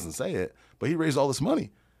he doesn't say it, but he raised all this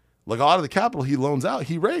money. Like a lot of the capital he loans out,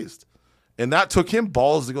 he raised. And that took him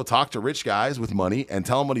balls to go talk to rich guys with money and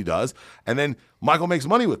tell them what he does. And then Michael makes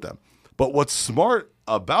money with them. But what's smart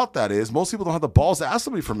about that is most people don't have the balls to ask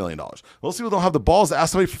somebody for $1 million. Most people don't have the balls to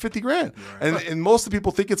ask somebody for $50,000. Right. And most of the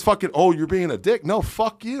people think it's fucking, oh, you're being a dick. No,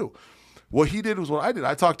 fuck you. What he did was what I did.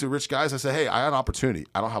 I talked to rich guys. I said, hey, I have an opportunity.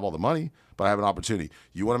 I don't have all the money, but I have an opportunity.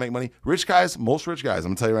 You want to make money? Rich guys, most rich guys, I'm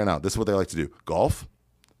going to tell you right now, this is what they like to do. Golf,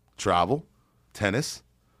 travel, tennis,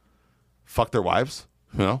 fuck their wives,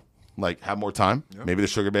 like have more time. Yep. Maybe they're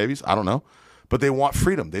sugar babies. I don't know. But they want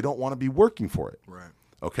freedom. They don't want to be working for it. Right.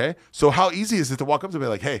 Okay? So how easy is it to walk up to me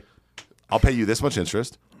like, hey, I'll pay you this much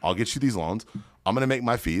interest. I'll get you these loans. I'm going to make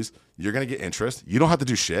my fees. You're going to get interest. You don't have to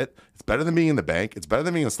do shit. It's better than being in the bank. It's better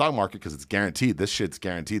than being in the stock market because it's guaranteed. This shit's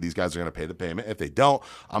guaranteed. These guys are going to pay the payment. If they don't,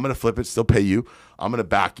 I'm going to flip it, still pay you. I'm going to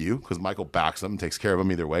back you because Michael backs them and takes care of them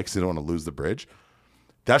either way because they don't want to lose the bridge.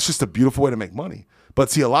 That's just a beautiful way to make money. But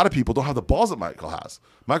see, a lot of people don't have the balls that Michael has.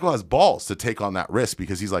 Michael has balls to take on that risk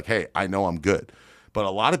because he's like, hey, I know I'm good. But a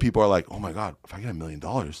lot of people are like, oh my God, if I get $1 million,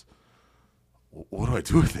 what do I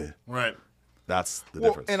do with it? Right. That's the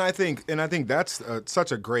difference. And I think that's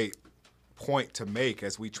such a great point to make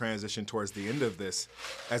as we transition towards the end of this,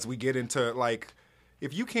 as we get into like,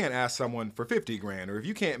 if you can't ask someone for $50,000 or if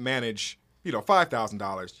you can't manage,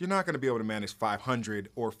 $5,000, you're not going to be able to manage 500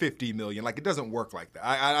 or 50 million. Like it doesn't work like that.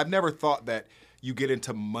 I've never thought that you get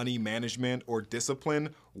into money management or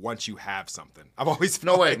discipline once you have something. I've always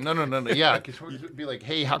felt No. Yeah, because we'd be like,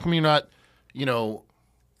 hey, how come you're not,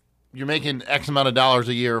 you're making X amount of dollars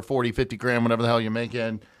a year, 40, 50 grand, whatever the hell you're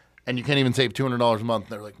making, and you can't even save $200 a month.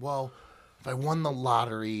 And they're like, well, if I won the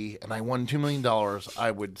lottery and I won $2 million, I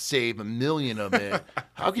would save $1 million of it.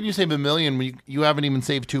 How can you save $1 million when you haven't even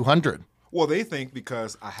saved 200? Well, they think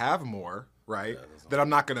because I have more, right, that I'm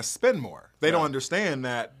not going to spend more. They don't understand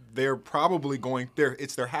that they're probably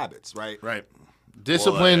it's their habits, right? Right.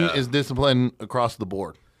 Discipline is discipline across the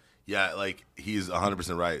board. Yeah, like he's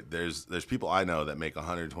 100% right. There's people I know that make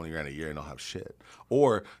 120 grand a year and don't have shit.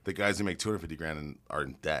 Or the guys who make 250 grand and are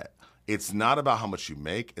in debt. It's not about how much you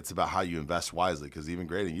make. It's about how you invest wisely. Because even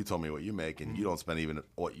Graydon, you told me what you make and you don't spend even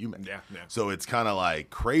what you make. Yeah. So it's kind of like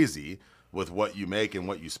crazy with what you make and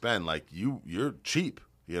what you spend. Like you're cheap.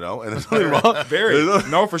 And there's nothing wrong.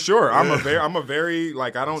 No, for sure. I'm a very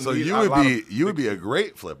like I don't. So need you would be a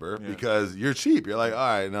great flipper because you're cheap. You're like, all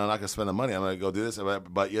right, no, I'm not gonna spend the money. I'm gonna go do this,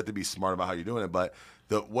 but you have to be smart about how you're doing it. But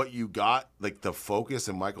what you got, like the focus,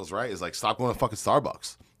 and Michael's right, is like stop going to fucking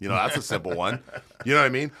Starbucks. That's a simple one. You know what I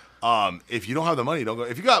mean? If you don't have the money, don't go.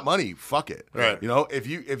 If you got money, fuck it. Right. If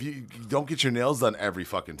you don't get your nails done every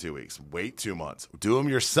fucking 2 weeks, wait 2 months. Do them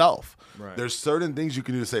yourself. Right. There's certain things you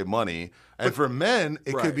can do to save money. And for men,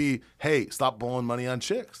 it could be, hey, stop blowing money on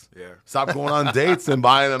chicks. Yeah. Stop going on dates and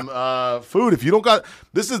buying them food. If you don't got,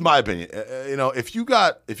 this is my opinion. If you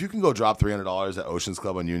can go drop $300 at Ocean's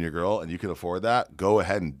Club on you and your girl, and you can afford that, go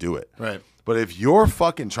ahead and do it. Right. But if you're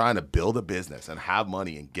fucking trying to build a business and have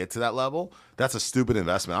money and get to that level, that's a stupid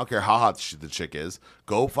investment. I don't care how hot the chick is.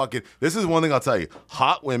 Go fucking. This is one thing I'll tell you.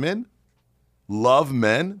 Hot women love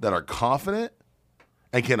men that are confident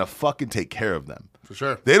and can fucking take care of them. For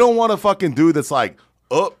sure. They don't want a fucking dude that's like,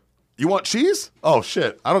 oh, you want cheese? Oh,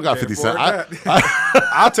 shit. I don't got 50 cents.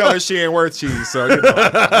 I'll tell her she ain't worth cheese, so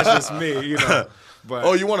that's just me, But,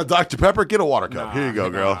 oh, you want a Dr. Pepper? Get a water cup. Here you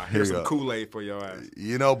go, girl. Here's some Kool-Aid for your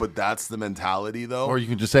ass. But that's the mentality, though. Or you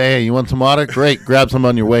can just say, hey, you want some water? Great. Grab some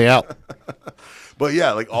on your way out. But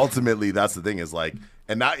yeah, like ultimately, that's the thing is like,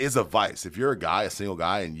 and that is a vice. If you're a single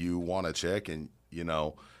guy, and you want a chick, and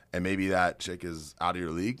and maybe that chick is out of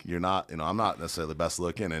your league, you're not, I'm not necessarily the best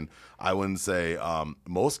looking, and I wouldn't say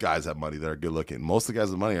most guys have money that are good looking. Most of the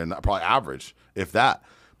guys with money are not, probably average, if that,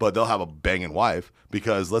 but they'll have a banging wife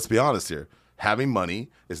because let's be honest here, having money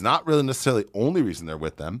is not really necessarily the only reason they're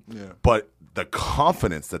with them, but the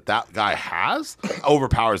confidence that guy has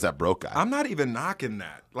overpowers that broke guy. I'm not even knocking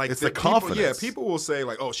that. Like it's the confidence. Yeah, people will say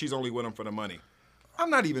like, "Oh, she's only with him for the money." I'm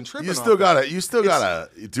not even tripping. You still gotta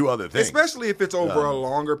do other things, especially if it's over a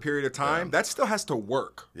longer period of time. That still has to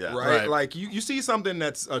work, right? Like you see something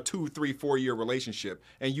that's a 2, 3, 4 year relationship,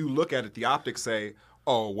 and you look at it, the optics say,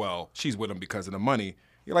 "Oh, well, she's with him because of the money."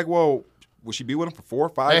 You're like, "Well, will she be with him for 4,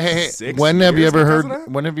 5, 6 When years have you ever because heard? of that?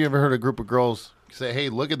 When have you ever heard a group of girls say, "Hey,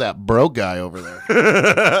 look at that broke guy over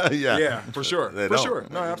there"? Yeah, for sure, for sure.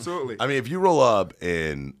 No, absolutely. I mean, if you roll up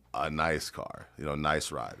in a nice car,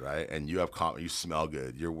 nice ride, right, and you have you smell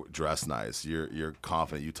good, you're dressed nice, you're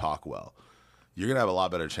confident, you talk well, you're gonna have a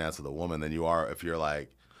lot better chance with a woman than you are if you're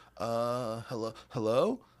like,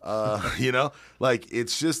 hello, like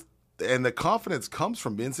it's just, and the confidence comes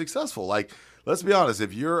from being successful. Like, let's be honest,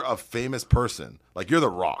 if you're a famous person, like you're The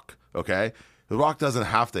Rock, okay? The Rock doesn't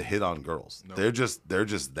have to hit on girls. No. They're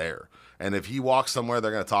just there. And if he walks somewhere,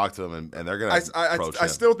 they're going to talk to him, and they're going to approach him. I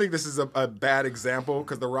still think this is a bad example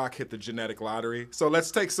because The Rock hit the genetic lottery. So let's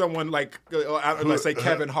take someone like, let's say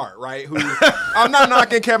Kevin Hart, right? Who I'm not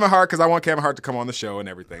knocking Kevin Hart because I want Kevin Hart to come on the show and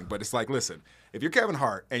everything. But it's like, listen, if you're Kevin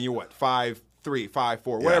Hart and you're 5'3",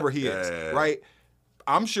 5'4", whatever he is, right?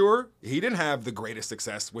 I'm sure he didn't have the greatest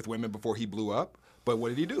success with women before he blew up. But what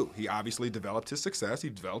did he do? He obviously developed his success.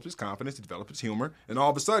 He developed his confidence. He developed his humor. And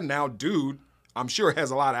all of a sudden now, dude, I'm sure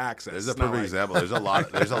has a lot of access. There's a perfect example. There's a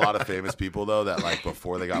lot of famous people though that like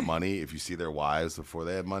before they got money, if you see their wives before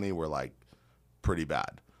they had money, were like pretty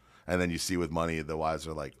bad, and then you see with money the wives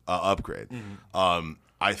are like upgrade. Mm-hmm.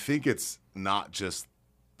 I think it's not just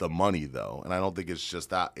the money though, and I don't think it's just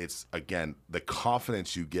that. It's again the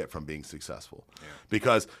confidence you get from being successful,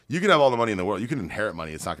 because you can have all the money in the world, you can inherit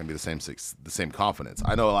money. It's not going to be the same confidence.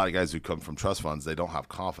 I know a lot of guys who come from trust funds, they don't have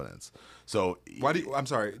confidence. So why do you, I'm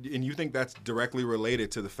sorry, and you think that's directly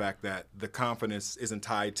related to the fact that the confidence isn't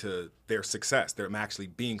tied to their success? They're actually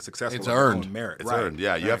being successful. It's earned. On merit. It's right. earned.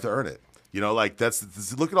 Yeah, you have to earn it. Like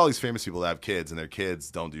look at all these famous people that have kids and their kids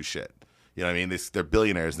don't do shit. You know what I mean? They're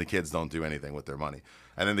billionaires and the kids don't do anything with their money.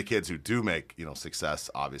 And then the kids who do make, success,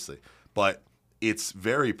 obviously. But it's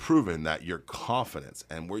very proven that your confidence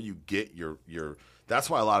and where you get your that's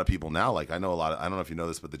why a lot of people now, like I know I don't know if you know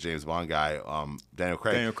this, but the James Bond guy, Daniel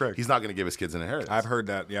Craig, he's not going to give his kids an inheritance. I've heard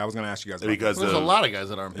that. Yeah, I was going to ask you guys about because there's a lot of guys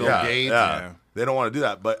that aren't. Bill Gates. Yeah. They don't want to do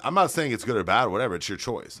that. But I'm not saying it's good or bad or whatever. It's your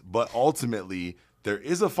choice. But ultimately, there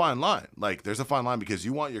is a fine line. Like there's a fine line because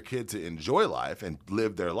you want your kid to enjoy life and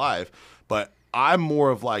live their life. But I'm more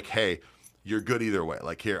of like, hey, you're good either way.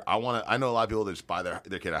 Like here, I know a lot of people that just buy their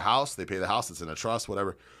kid a house, they pay the house, it's in a trust,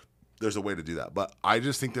 whatever. There's a way to do that. But I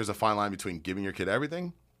just think there's a fine line between giving your kid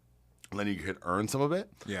everything and letting your kid earn some of it.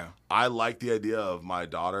 Yeah. I like the idea of my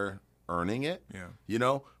daughter earning it. Yeah.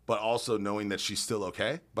 But also knowing that she's still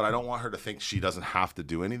okay. But I don't want her to think she doesn't have to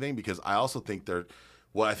do anything, because I also think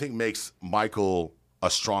what I think makes Michael a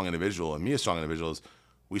strong individual and me a strong individual is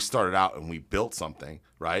we started out and we built something,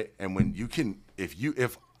 right? And when you can,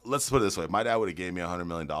 if let's put it this way, my dad would have gave me $100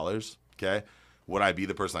 million, okay? Would I be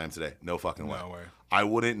the person I am today? No fucking way. No way. I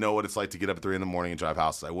wouldn't know what it's like to get up at 3 a.m. and drive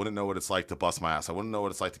houses. I wouldn't know what it's like to bust my ass. I wouldn't know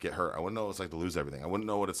what it's like to get hurt. I wouldn't know what it's like to lose everything. I wouldn't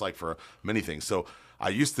know what it's like for many things. So I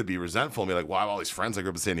used to be resentful and be like, well, I have all these friends. I grew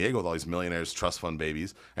up in San Diego with all these millionaires, trust fund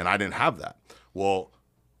babies, and I didn't have that. Well,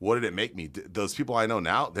 what did it make me? Those people I know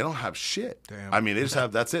now, they don't have shit. Damn. I mean, they just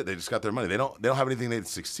have, that's it. They just got their money. They don't have anything they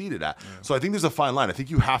succeeded at. Yeah. So I think there's a fine line. I think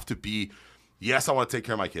you have to be, yes, I want to take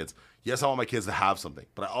care of my kids. Yes, I want my kids to have something.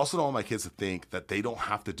 But I also don't want my kids to think that they don't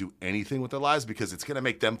have to do anything with their lives because it's going to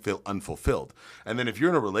make them feel unfulfilled. And then if you're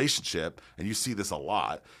in a relationship, and you see this a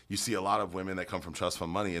lot, you see a lot of women that come from trust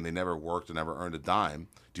fund money and they never worked and never earned a dime.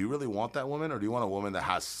 Do you really want that woman, or do you want a woman that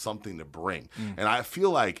has something to bring? And I feel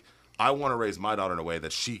like I want to raise my daughter in a way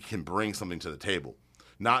that she can bring something to the table.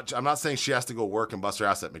 I'm not saying she has to go work and bust her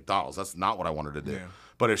ass at McDonald's. That's not what I want her to do. Yeah.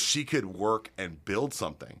 But if she could work and build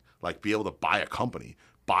something, like be able to buy a company,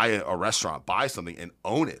 buy a restaurant, buy something and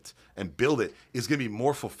own it and build it, is going to be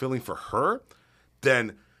more fulfilling for her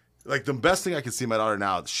than, like, the best thing I can see my daughter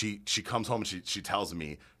now. She comes home and she tells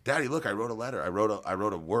me, Daddy, look, I wrote a letter. I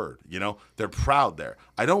wrote a word. You know, they're proud there.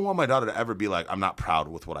 I don't want my daughter to ever be like, I'm not proud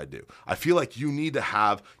with what I do. I feel like you need to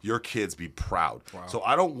have your kids be proud. Wow. So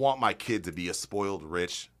I don't want my kid to be a spoiled,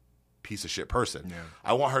 rich piece of shit person. Yeah.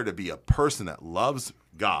 I want her to be a person that loves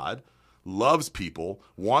God, loves people,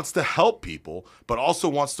 wants to help people, but also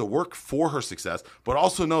wants to work for her success, but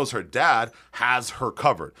also knows her dad has her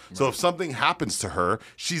covered. Right. So if something happens to her,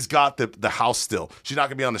 she's got the house still. She's not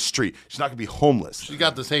going to be on the street. She's not going to be homeless. She's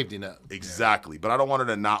got the safety net. Exactly. But I don't want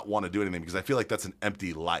her to not want to do anything because I feel like that's an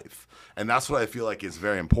empty life. And that's what I feel like is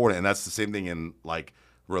very important. And that's the same thing in, like,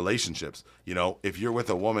 relationships. You know, if you're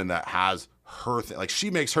with a woman that has her like, she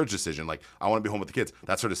makes her decision, like, I want to be home with the kids,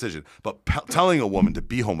 that's her decision. But telling a woman to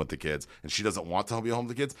be home with the kids and she doesn't want to be home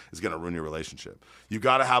with the kids is going to ruin your relationship. You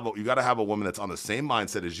got to have a woman that's on the same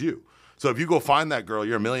mindset as you. So if you go find that girl,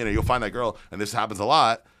 you're a millionaire, you'll find that girl, and this happens a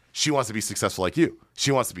lot, she wants to be successful like you.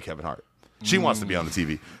 She wants to be Kevin Hart. She wants to be on the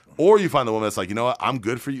TV. Or you find the woman that's like, you know what, I'm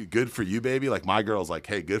good for you, baby. Like, my girl's like,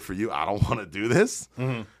 hey, good for you. I don't want to do this.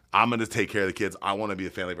 Mm-hmm. I'm going to take care of the kids. I want to be a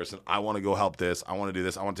family person. I want to go help this. I want to do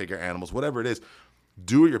this. I want to take care of animals, whatever it is.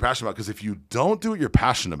 Do what you're passionate about. Because if you don't do what you're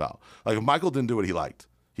passionate about, like, if Michael didn't do what he liked,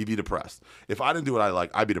 he'd be depressed. If I didn't do what I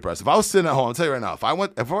like, I'd be depressed. If I was sitting at home, I'll tell you right now, if I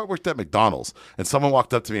worked at McDonald's and someone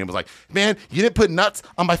walked up to me and was like, man, you didn't put nuts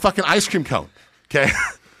on my fucking ice cream cone. Okay?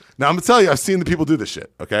 Now, I'm going to tell you, I've seen the people do this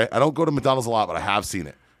shit. Okay? I don't go to McDonald's a lot, but I have seen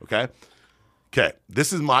it. Okay? Okay.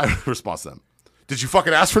 This is my response to them. Did you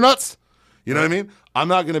fucking ask for nuts? You know what I mean? I'm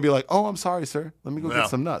not going to be like, oh, I'm sorry, sir. Let me go get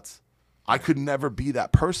some nuts. I could never be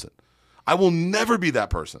that person. I will never be that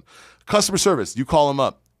person. Customer service, you call them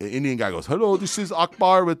up. An Indian guy goes, hello, this is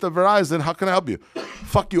Akbar with the Verizon. How can I help you?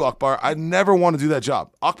 Fuck you, Akbar. I never want to do that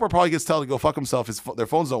job. Akbar probably gets told to go fuck himself. Their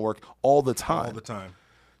phones don't work all the time. All the time.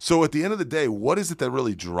 So at the end of the day, what is it that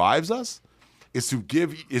really drives us? Is to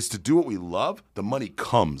do what we love. The money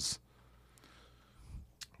comes.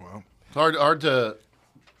 Well, it's hard to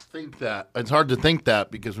think that. It's hard to think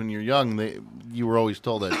that because when you're young, you were always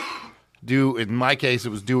told that in my case, it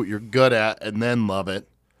was do what you're good at and then love it,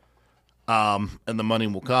 and the money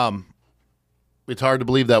will come. It's hard to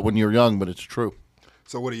believe that when you're young, but it's true.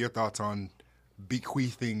 So what are your thoughts on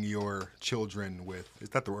bequeathing your children with? Is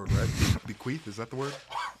that the word, right? Bequeath, is that the word?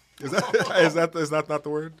 Is that not the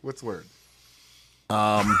word? What's the word?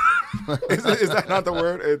 Is that not the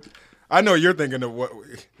word? I know you're thinking of what.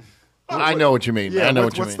 I know what you mean. Yeah, I know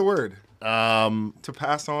what you mean. What's the word? To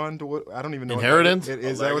pass on to what? I don't even know. Inheritance?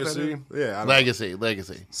 Is that what that is? Yeah.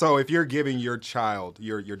 Legacy. So if you're giving your child,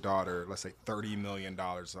 your daughter, let's say $30 million,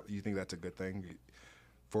 you think that's a good thing?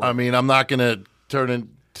 I mean, I'm not going to turn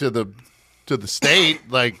into the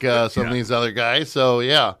state like some of these other guys. So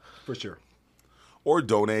yeah, for sure. Or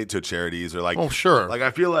donate to charities, or like, oh sure. Like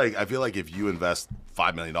I feel like if you invest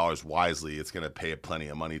 $5 million wisely, it's going to pay plenty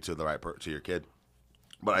of money to the right to your kid.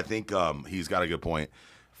 But I think he's got a good point.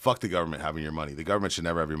 Fuck the government having your money. The government should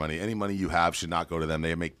never have your money. Any money you have should not go to them.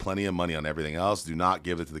 They make plenty of money on everything else. Do not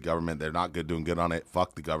give it to the government. They're not doing good on it.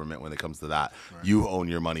 Fuck the government when it comes to that. Right. You own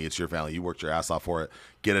your money. It's your family. You worked your ass off for it.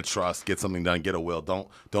 Get a trust. Get something done. Get a will. Don't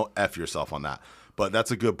F yourself on that. But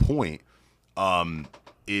that's a good point.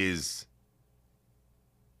 It's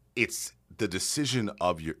the decision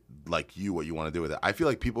of what you want to do with it. I feel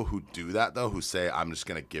like people who do that, though, who say, I'm just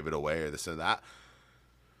going to give it away or this and that,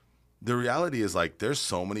 the reality is, like, there's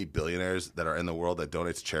so many billionaires that are in the world that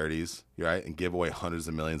donate to charities, right, and give away hundreds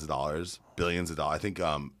of millions of dollars, billions of dollars. I think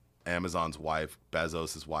Amazon's wife,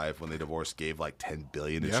 Bezos' wife, when they divorced, gave like $10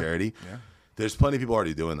 billion to charity. Yeah. There's plenty of people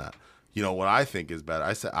already doing that. what I think is better.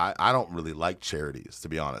 I said I don't really like charities, to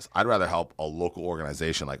be honest. I'd rather help a local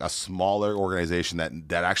organization, like a smaller organization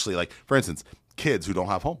that actually, like, for instance, kids who don't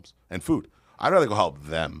have homes and food. I'd rather go help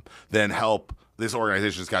them than help this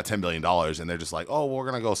organization that's got $10 billion and they're just like, oh, we're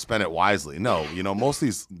going to go spend it wisely. No, most of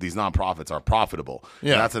these nonprofits are profitable.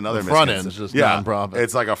 Yeah, and that's another the front end is just nonprofit.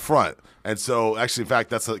 It's like a front. And so actually, in fact,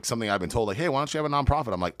 that's like something I've been told, like, hey, why don't you have a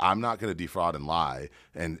nonprofit? I'm like, I'm not going to defraud and lie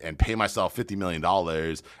and pay myself $50 million.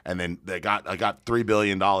 And then I got $3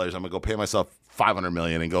 billion. I'm going to go pay myself $500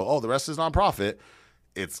 million and go, oh, the rest is nonprofit.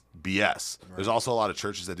 It's BS. Right. There's also a lot of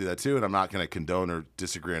churches that do that too, and I'm not going to condone or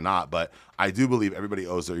disagree or not, but I do believe everybody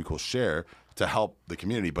owes their equal share to help the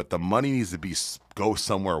community, but the money needs to go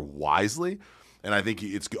somewhere wisely. And I think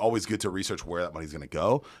it's always good to research where that money's going to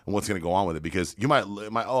go and what's going to go on with it, because you might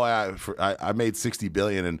I made $60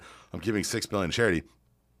 billion and I'm giving $6 billion to charity.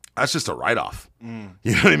 That's just a write-off. You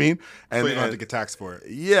know what I mean? And so you don't have to get taxed for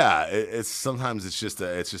it. Yeah, sometimes it's just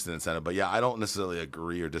an incentive. But yeah, I don't necessarily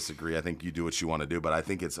agree or disagree. I think you do what you want to do, but I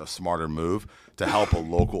think it's a smarter move to help a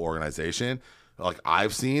local organization, like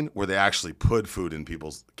I've seen, where they actually put food in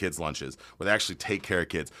people's kids' lunches, where they actually take care of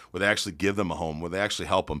kids, where they actually give them a home, where they actually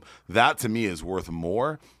help them. That to me is worth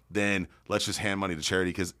more than let's just hand money to charity,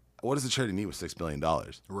 because what does the charity need with $6 billion?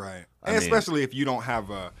 Right. And especially if you don't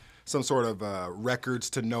have some sort of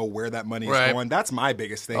records to know where that money is going. That's my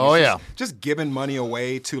biggest thing. Oh, just giving money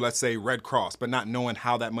away to, let's say, Red Cross, but not knowing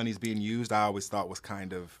how that money's being used, I always thought was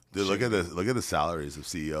kind of Dude, look at the salaries of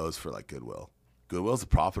CEOs for like Goodwill. Goodwill's a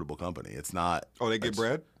profitable company. It's not. Oh, they get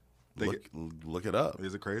bread? Look it up.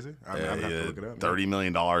 Is it crazy? I have to look it up. $30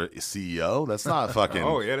 million CEO? That's not fucking.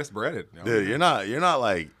 Oh, yeah, that's breaded. Dude, you're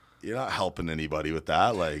not helping anybody with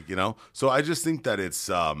that. Like, So I just think that it's,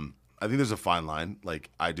 I think there's a fine line. Like,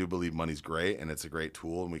 I do believe money's great and it's a great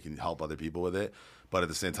tool and we can help other people with it. But at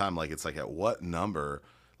the same time, like, it's like at what number,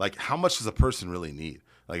 like, how much does a person really need?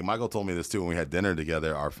 Like, Michael told me this too when we had dinner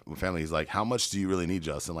together, our family. He's like, how much do you really need,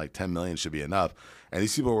 Justin? Like, 10 million should be enough. And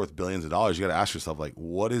these people are worth billions of dollars. You got to ask yourself, like,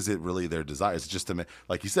 what is it really their desire? It's just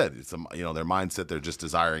like you said, it's their mindset. They're just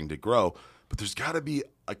desiring to grow. But there's got to be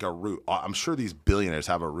like a root. I'm sure these billionaires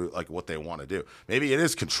have a root, like what they want to do. Maybe it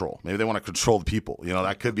is control. Maybe they want to control the people.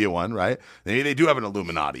 That could be one, right? Maybe they do have an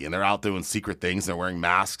Illuminati and they're out doing secret things. And they're wearing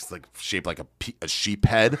masks like shaped like a sheep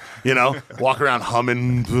head, walk around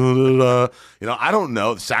humming. I don't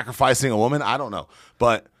know. Sacrificing a woman. I don't know.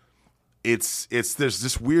 But there's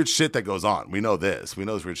this weird shit that goes on. We know this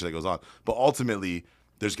weird shit that goes on. But ultimately,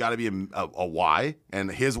 there's got to be a why.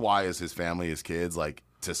 And his why is his family, his kids, like,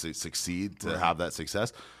 to succeed, to have that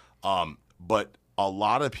success. But a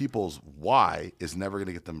lot of people's why is never going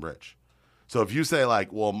to get them rich. So if you say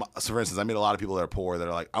like, so for instance, I meet a lot of people that are poor that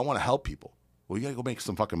are like, I want to help people. Well, you got to go make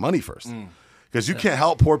some fucking money first. Because you can't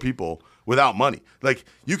help poor people without money. Like,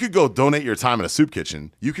 you could go donate your time in a soup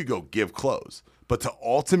kitchen. You could go give clothes. But to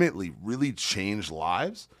ultimately really change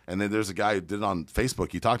lives, and then there's a guy who did it on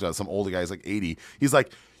Facebook. He talked about it, some older guy, he's like 80. He's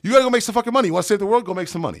like, you got to go make some fucking money. You want to save the world? Go make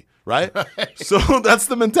some money, right? So that's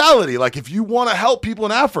the mentality. Like, if you want to help people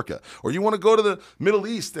in Africa, or you want to go to the Middle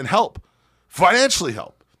East and help, financially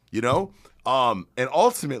help, and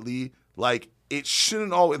ultimately, like, it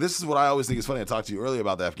shouldn't always. This is what I always think is funny. I talked to you earlier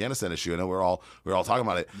about the Afghanistan issue. I know we're all talking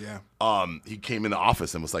about it. Yeah. He came in the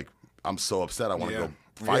office and was like, I'm so upset. I want to go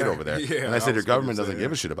fight over there. Yeah, and I said, your government doesn't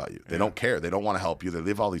give a shit about you. They don't care. They don't want to help you. They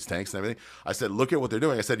leave all these tanks and everything. I said, look at what they're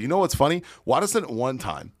doing. I said, you know what's funny? Why doesn't one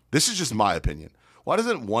time, this is just my opinion, why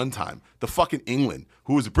doesn't one time the fucking England,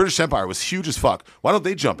 who was the British Empire, was huge as fuck, why don't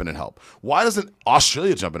they jump in and help? Why doesn't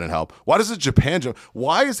Australia jump in and help? Why doesn't Japan jump?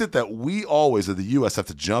 Why is it that we always, in the U.S., have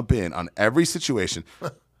to jump in on every situation,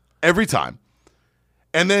 every time?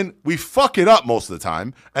 And then we fuck it up most of the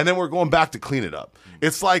time, and then we're going back to clean it up.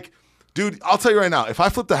 It's like, dude, I'll tell you right now, if I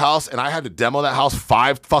flipped the house and I had to demo that house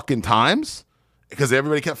 5 fucking times because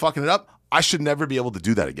everybody kept fucking it up, I should never be able to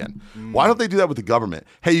do that again. Why don't they do that with the government?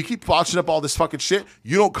 Hey, you keep botching up all this fucking shit.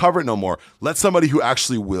 You don't cover it no more. Let somebody who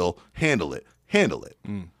actually will handle it.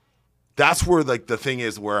 That's where, like, the thing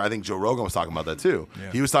is where I think Joe Rogan was talking about that too.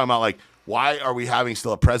 Yeah. He was talking about, like, why are we having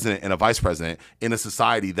still a president and a vice president in a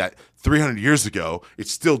society that 300 years ago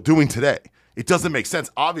it's still doing today? It doesn't make sense.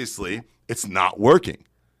 Obviously, it's not working.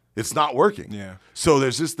 It's not working. Yeah. So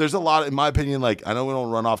there's a lot, in my opinion, like, I know we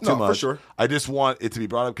don't run off too much. For sure. I just want it to be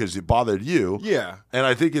brought up because it bothered you. Yeah. And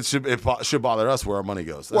I think it should bother us where our money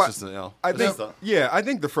goes. That's just, I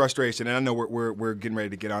think the frustration, and I know we're getting ready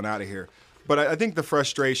to get on out of here, but I think the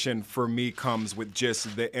frustration for me comes with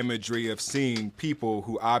just the imagery of seeing people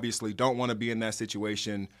who obviously don't want to be in that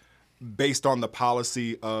situation based on the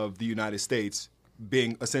policy of the United States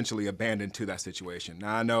being essentially abandoned to that situation.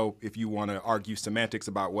 Now, I know if you want to argue semantics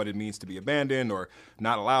about what it means to be abandoned or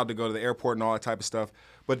not allowed to go to the airport and all that type of stuff,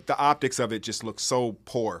 but the optics of it just looks so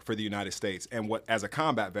poor for the United States. And what, as a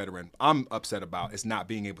combat veteran, I'm upset about is not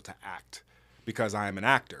being able to act, because I am an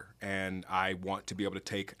actor and I want to be able to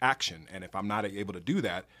take action. And if I'm not able to do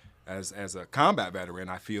that as a combat veteran,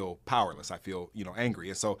 I feel powerless. I feel, angry.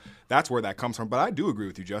 And so that's where that comes from. But I do agree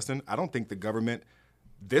with you, Justin. I don't think the government,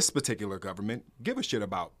 this particular government, give a shit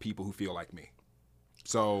about people who feel like me.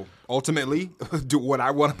 So ultimately, would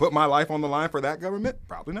I want to put my life on the line for that government?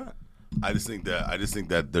 Probably not. I just think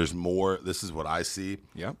that there's more. This is what I see.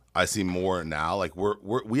 Yeah, I see more now. Like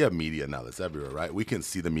we have media now that's everywhere, right? We can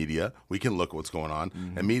see the media. We can look at what's going on,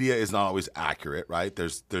 and media is not always accurate, right?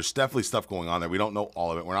 There's definitely stuff going on there. We don't know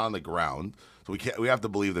all of it. We're not on the ground, so we have to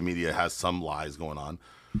believe the media has some lies going on.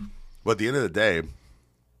 But at the end of the day,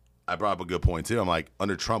 I brought up a good point too. I'm like,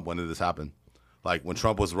 under Trump, when did this happen? Like when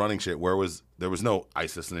Trump was running shit, there was no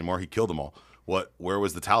ISIS anymore. He killed them all. Where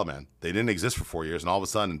was the Taliban? They didn't exist for 4 years, and all of a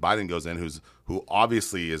sudden Biden goes in, who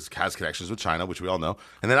obviously has connections with China, which we all know,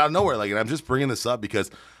 and then out of nowhere, and I'm just bringing this up because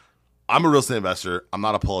I'm a real estate investor. I'm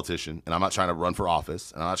not a politician, and I'm not trying to run for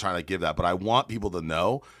office, and I'm not trying to give that, but I want people to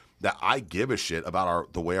know that I give a shit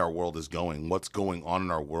about the way our world is going. What's going on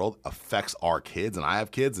in our world affects our kids, and I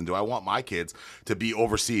have kids, and do I want my kids to be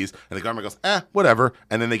overseas, and the government goes, whatever,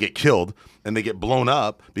 and then they get killed, and they get blown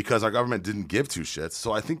up because our government didn't give two shits.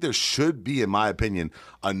 So I think there should be, in my opinion,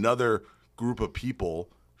 another group of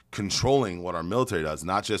people controlling what our military does,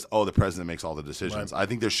 not just, the president makes all the decisions. Right. I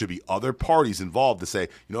think there should be other parties involved to say,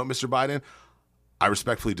 you know what, Mr. Biden, I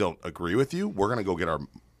respectfully don't agree with you. We're going to go get our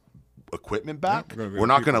equipment back. We're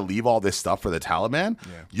not going to leave all this stuff for the Taliban.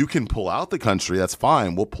 Yeah. You can pull out the country. That's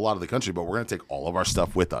fine. We'll pull out of the country, but we're going to take all of our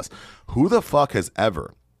stuff with us. Who the fuck has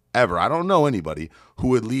ever, I don't know anybody who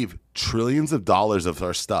would leave trillions of dollars of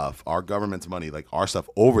our stuff, our government's money, like our stuff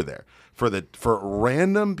over there for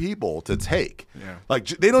random people to take. Yeah. Like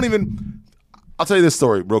they don't even, I'll tell you this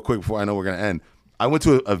story real quick before I know we're going to end. I went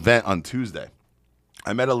to an event on Tuesday.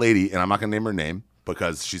 I met a lady, and I'm not going to name her name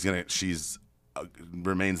because she's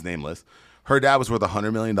remains nameless. Her dad was worth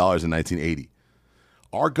 $100 million in 1980.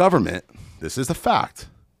 Our government, this is a fact,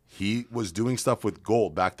 he was doing stuff with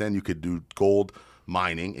gold. Back then, you could do gold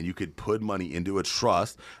mining, and you could put money into a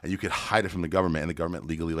trust, and you could hide it from the government, and the government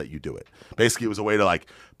legally let you do it. Basically, it was a way to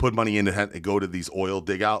put money into and go to these oil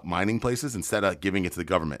dig out mining places instead of giving it to the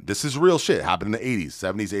government. This is real shit. It happened in the 80s,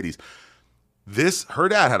 70s, 80s. Her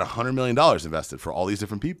dad had $100 million invested for all these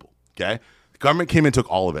different people. Okay, the government came and took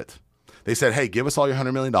all of it. They said, hey, give us all your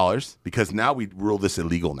 $100 million because now we rule this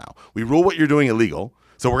illegal now. We rule what you're doing illegal,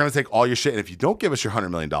 so we're going to take all your shit. And if you don't give us your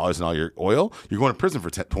 $100 million and all your oil, you're going to prison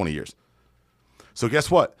for 20 years. So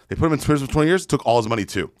guess what? They put him in prison for 20 years, took all his money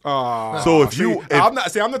too. So I'm the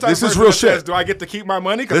type of person that says, do I get to keep my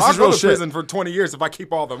money? Because I'll go to prison for 20 years if I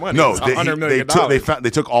keep all the money. No, $100 million. They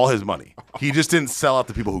took all his money. He just didn't sell out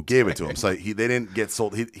the people who gave it to him. So they didn't get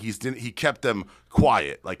sold. He kept them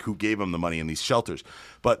quiet, like who gave him the money in these shelters.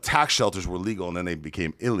 But tax shelters were legal, and then they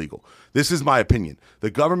became illegal. This is my opinion.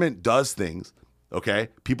 The government does things, okay?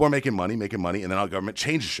 People are making money, and then our government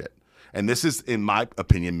changes shit. And this is, in my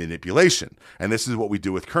opinion, manipulation. And this is what we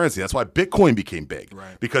do with currency. That's why Bitcoin became big.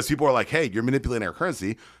 Right. Because people are like, hey, you're manipulating our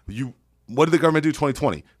currency. What did the government do in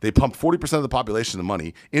 2020? They pumped 40% of the population of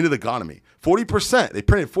money into the economy. 40%. They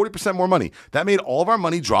printed 40% more money. That made all of our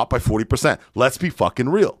money drop by 40%. Let's be fucking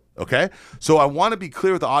real, okay? So I want to be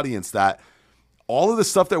clear with the audience that all of the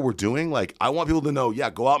stuff that we're doing, I want people to know,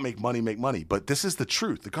 go out, make money. But this is the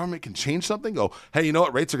truth. The government can change something, go, hey, you know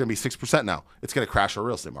what? Rates are going to be 6% now. It's going to crash our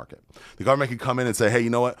real estate market. The government can come in and say, hey, you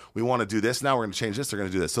know what? We want to do this now. We're going to change this. They're going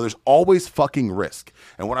to do this. So there's always fucking risk.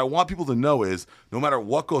 And what I want people to know is no matter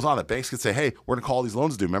what goes on, the banks could say, hey, we're going to call all these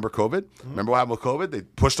loans due. Remember COVID? Remember what happened with COVID? They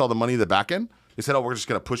pushed all the money to the back end. They said, we're just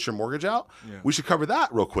going to push your mortgage out. Yeah. We should cover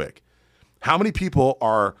that real quick. How many people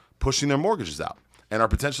are pushing their mortgages out and are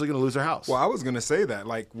potentially going to lose their house? Well, I was going to say that,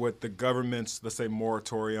 with the government's, let's say,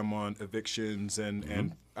 moratorium on evictions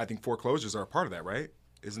and I think foreclosures are a part of that, right?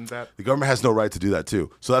 Isn't that? The government has no right to do that, too.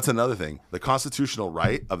 So that's another thing. The constitutional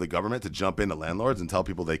right of the government to jump into landlords and tell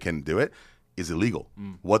people they can do it is illegal.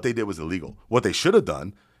 What they did was illegal. What they should have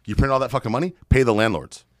done, you print all that fucking money, pay the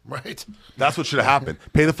landlords. Right. That's what should have happened.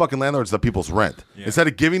 Pay the fucking landlords the people's rent. Yeah. Instead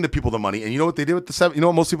of giving the people the money. And you know what they did with the $7? You know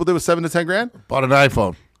what most people did with $7 to $10 grand? Bought an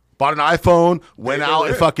iPhone. Went out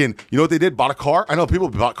and fucking, you know what they did? Bought a car. I know people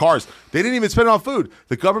bought cars. They didn't even spend it on food.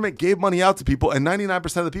 The government gave money out to people, and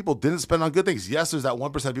 99% of the people didn't spend on good things. Yes, there's that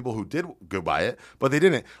 1% of people who did go buy it, but they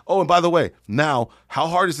didn't. Oh, and by the way, now, how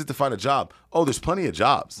hard is it to find a job? Oh, there's plenty of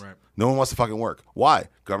jobs. Right. No one wants to fucking work. Why?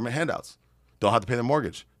 Government handouts. don't have to pay their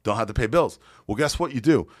mortgage, don't have to pay bills. Well, guess what you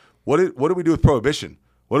do? What did we do with prohibition?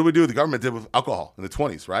 What did we do? The government did with alcohol in the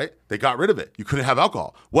 20s, right? They got rid of it. You couldn't have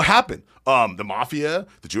alcohol. What happened? The mafia,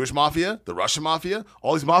 the Jewish mafia, the Russian mafia,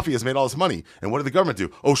 all these mafias made all this money. And what did the government do?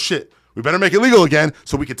 Oh, shit, we better make it legal again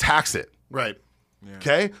so we could tax it. Right. Yeah.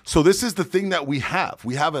 Okay? So this is the thing that we have.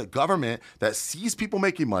 We have a government that sees people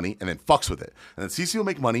making money and then fucks with it. And then sees people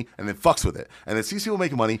make money and then fucks with it. And then sees people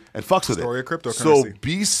making money and fucks with Story it. of cryptocurrency. So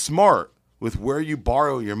be smart with where you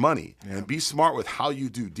borrow your money and be smart with how you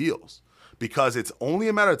do deals. Because it's only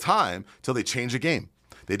a matter of time till they change the game.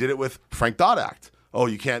 They did it with Frank Dodd Act. Oh,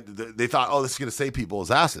 you can't. They thought, oh, this is going to save people's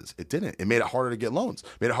asses. It didn't. It made it harder to get loans.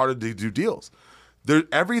 Made it harder to do deals.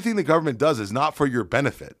 Everything the government does is not for your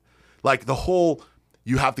benefit. Like the whole,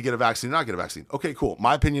 you have to get a vaccine or not get a vaccine. Okay, cool.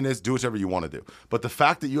 My opinion is do whatever you want to do. But the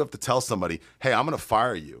fact that you have to tell somebody, hey, I'm going to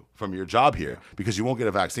fire you from your job here because you won't get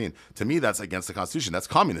a vaccine, to me, that's against the Constitution. That's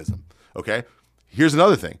communism. Okay? Here's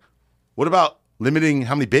another thing. What about limiting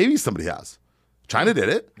how many babies somebody has? China did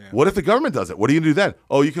it. Yeah. What if the government does it? What are you going to do then?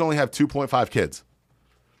 Oh, you can only have 2.5 kids.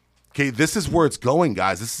 Okay, this is where it's going,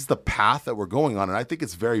 guys. This is the path that we're going on. And I think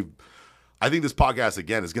this podcast,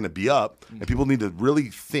 again, is going to be up. And people need to really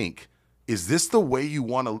think, is this the way you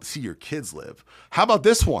want to see your kids live? How about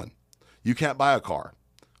this one? You can't buy a car.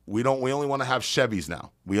 We only want to have Chevys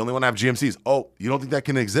now. We only want to have GMCs. Oh, you don't think that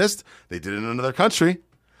can exist? They did it in another country.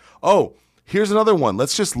 Oh, here's another one.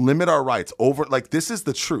 Let's just limit our rights over. Like, this is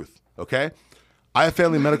the truth, okay? I have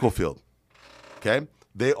family medical field, okay?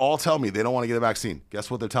 They all tell me they don't want to get a vaccine.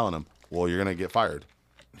 Guess what they're telling them? Well, you're going to get fired.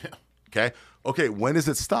 Okay? Okay, when does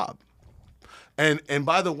it stop? And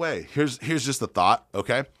by the way, here's just a thought,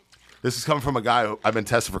 okay? This is coming from a guy I've been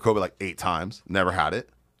tested for COVID like 8 times. Never had it,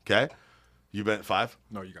 okay? You been 5?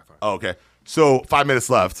 No, you got 5. Oh, okay. So 5 minutes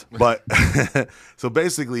left. But so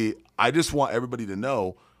basically, I just want everybody to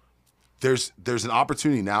know there's an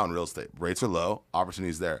opportunity now in real estate. Rates are low.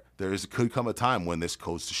 Opportunity's there. Could come a time when this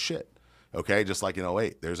goes to shit. Okay, just like in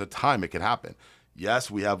 08. There's a time it can happen. Yes,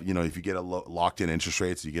 we have, if you get locked in interest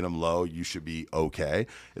rates, you get them low, you should be okay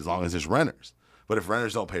as long as there's renters. But if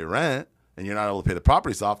renters don't pay rent and you're not able to pay the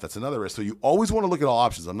properties off, that's another risk. So you always want to look at all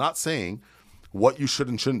options. I'm not saying what you should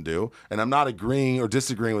and shouldn't do, and I'm not agreeing or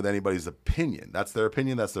disagreeing with anybody's opinion. That's their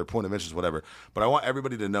opinion. That's their point of interest, whatever. But I want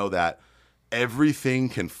everybody to know that everything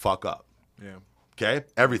can fuck up. Yeah. Okay?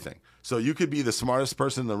 Everything. So you could be the smartest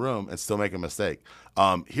person in the room and still make a mistake.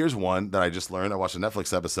 Here's one that I just learned. I watched a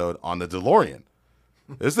Netflix episode on the DeLorean.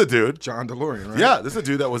 This is the dude. John DeLorean, right? Yeah, this is a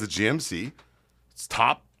dude that was a GMC. It's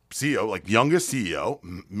top CEO, like youngest CEO,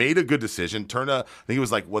 made a good decision. I think it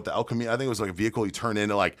was like what the El Camino, I think it was like a vehicle he turned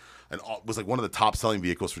into like, was like one of the top selling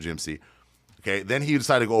vehicles for GMC. Okay, then he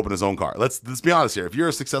decided to go open his own car. Let's be honest here. If you're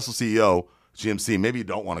a successful CEO, GMC, maybe you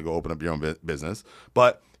don't want to go open up your own business,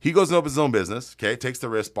 but he goes and opens his own business, okay, takes the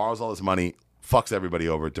risk, borrows all this money, fucks everybody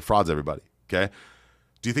over, defrauds everybody, okay?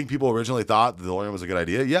 Do you think people originally thought the DeLorean was a good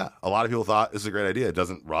idea? Yeah. A lot of people thought this is a great idea. It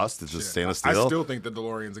doesn't rust. It's just stainless steel. I still think the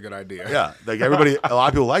DeLorean's a good idea. Yeah. Like everybody, a lot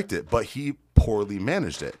of people liked it, but he poorly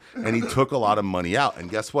managed it. And he took a lot of money out. And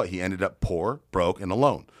guess what? He ended up poor, broke, and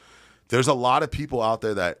alone. There's a lot of people out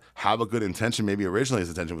there that have a good intention. Maybe originally his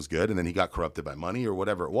intention was good, and then he got corrupted by money or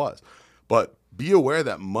whatever it was. But be aware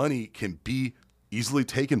that money can be easily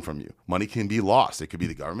taken from you. Money can be lost. It could be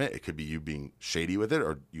the government. It could be you being shady with it,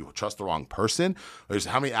 or you trust the wrong person. There's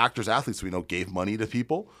how many actors, athletes we know gave money to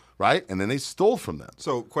people, right? And then they stole from them.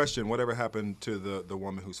 So, question: whatever happened to the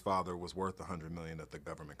woman whose father was worth $100 million that the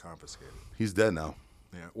government confiscated? He's dead now.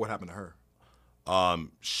 Yeah. What happened to her?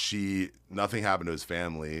 Nothing happened to his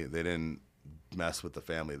family. They didn't mess with the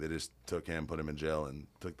family. They just took him, put him in jail, and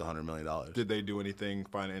took the $100 million. Did they do anything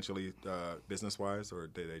financially, business-wise, or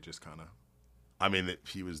did they just kind of? I mean,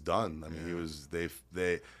 he was done. I mean, he was. They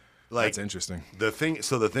like. That's interesting. The thing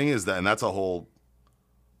is that, and that's a whole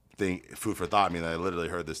thing, food for thought. I mean, I literally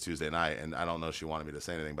heard this Tuesday night, and I don't know if she wanted me to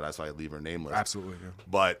say anything, but that's why I leave her nameless. Absolutely.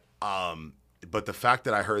 Yeah. But the fact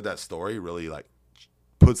that I heard that story really like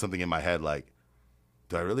put something in my head. Like,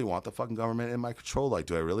 do I really want the fucking government in my control? Like,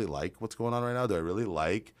 do I really like what's going on right now? Do I really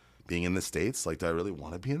like being in the States? Like, do I really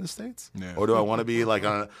want to be in the States? Yeah. Or do I want to be like,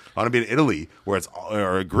 I want to be in Italy where it's,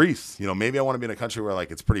 or Greece? Maybe I want to be in a country where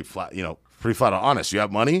like it's pretty flat, pretty flat and honest. You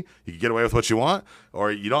have money, you can get away with what you want,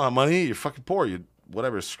 or you don't have money, you're fucking poor. You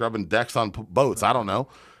whatever, scrubbing decks on boats. I don't know.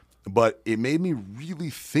 But it made me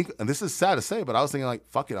really think, and this is sad to say, but I was thinking like,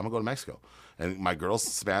 fuck it, I'm gonna go to Mexico. And my girl's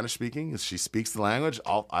Spanish speaking. She speaks the language.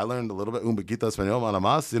 I learned a little bit, un poquito español, nada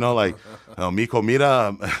más, like, mi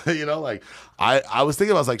comida, like, I was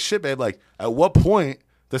thinking, I was like, shit, babe, like, at what point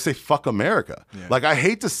They say fuck America. Yeah. Like, I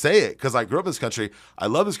hate to say it because I grew up in this country. I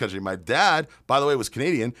love this country. My dad, by the way, was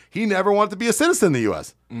Canadian. He never wanted to be a citizen in the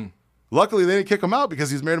U.S. Luckily, they didn't kick him out because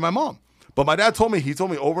he was married to my mom. But my dad told me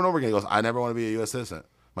over and over again, he goes, I never want to be a U.S. citizen.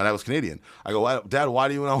 My dad was Canadian. I go, Dad, why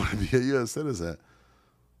do you not want to be a U.S. citizen?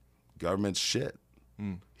 Government's shit.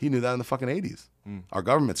 He knew that in the fucking 80s. Our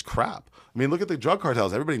government's crap. I mean, look at the drug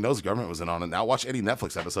cartels. Everybody knows the government was in on it. Now watch any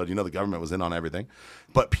Netflix episode. You know the government was in on everything.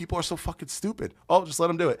 But people are so fucking stupid. Oh, just let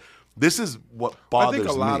them do it. This is what bothers me. I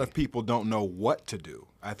think a lot of people don't know what to do.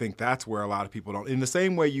 I think that's where a lot of people don't. In the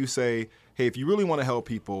same way you say, hey, if you really want to help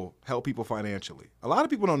people financially. A lot of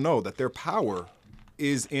people don't know that their power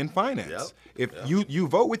is in finance. If you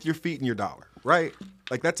vote with your feet and your dollar, right?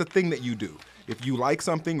 Like, that's a thing that you do. If you like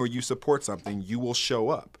something or you support something, you will show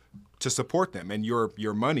up to support them, and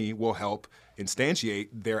your money will help instantiate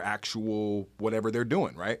their actual whatever they're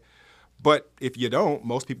doing, right? But if you don't,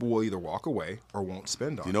 most people will either walk away or won't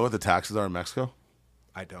spend on it. Do you know what the taxes are in Mexico?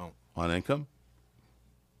 I don't. On income?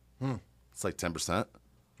 It's like 10%.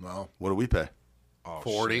 No. What do we pay? Oh,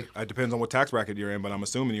 40. Shit. It depends on what tax bracket you're in, but I'm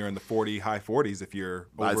assuming you're in the high 40s if you're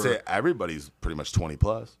over. I'd say everybody's pretty much 20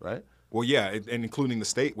 plus, right? Well, yeah, and including the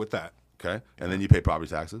state with that. Okay. And then you pay property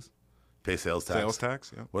taxes, pay sales tax. Sales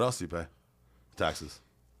tax, yeah. What else do you pay? Taxes.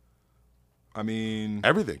 I mean,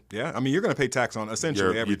 Everything. yeah. I mean, you're going to pay tax on essentially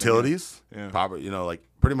Your everything. utilities, Yeah. property, like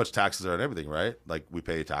pretty much taxes are on everything, right? Like, we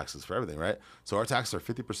pay taxes for everything, right? So our taxes are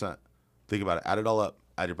 50%. Think about it. Add it all up.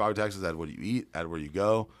 Add your property taxes, add what you eat, add where you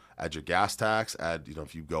go, add your gas tax, add,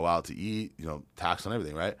 if you go out to eat, tax on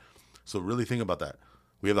everything, right? So really think about that.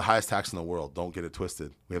 We have the highest tax in the world. Don't get it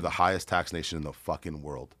twisted. We have the highest tax nation in the fucking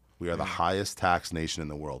world. We are the highest tax nation in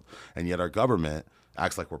the world. And yet our government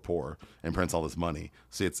acts like we're poor and prints all this money.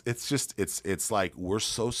 See, it's like we're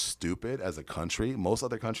so stupid as a country. Most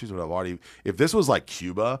other countries would have already, if this was like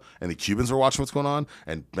Cuba and the Cubans were watching what's going on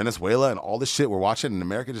and Venezuela and all this shit we're watching and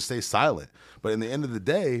America just stays silent. But in the end of the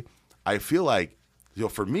day, I feel like,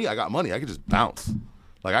 for me, I got money. I could just bounce.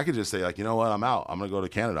 Like, I could just say, like, you know what, I'm out. I'm going to go to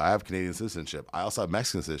Canada. I have Canadian citizenship. I also have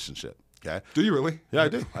Mexican citizenship. Okay. Do you really? Yeah,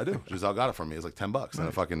 I do. Giselle got it from me. It's like $10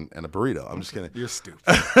 and a burrito. I'm just kidding. You're stupid.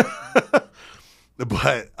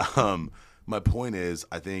 But my point is,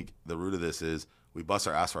 I think the root of this is we bust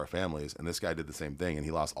our ass for our families, and this guy did the same thing, and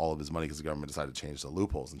he lost all of his money because the government decided to change the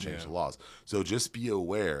loopholes and change the laws. So just be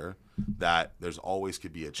aware that there's always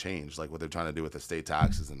could be a change, like what they're trying to do with estate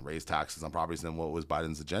taxes and raise taxes on properties and what was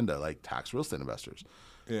Biden's agenda, like tax real estate investors.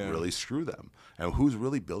 Yeah. Really screw them. And who's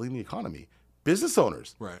really building the economy? Business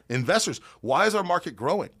owners, right? Investors. Why is our market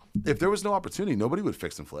growing? If there was no opportunity, nobody would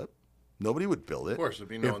fix and flip. Nobody would build it. Of course, there'd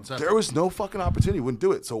be no incentive. There was no fucking opportunity, wouldn't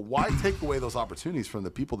do it. So why take away those opportunities from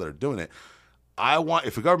the people that are doing it?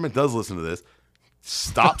 If the government does listen to this,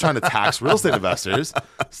 stop trying to tax real estate investors.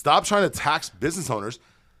 Stop trying to tax business owners.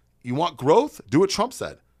 You want growth? Do what Trump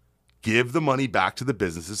said. Give the money back to the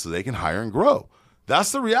businesses so they can hire and grow.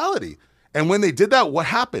 That's the reality. And when they did that, what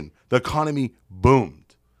happened? The economy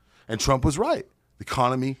boomed. And Trump was right. The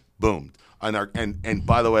economy boomed. And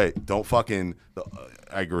by the way, don't fucking.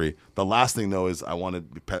 I agree. The last thing though is I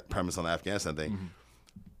wanted to premise on the Afghanistan thing. Mm-hmm.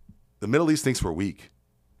 The Middle East thinks we're weak,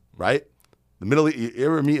 right? You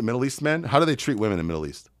ever meet Middle East men? How do they treat women in the Middle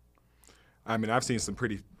East? I mean, I've seen some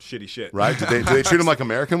pretty shitty shit. Right? Do they treat them like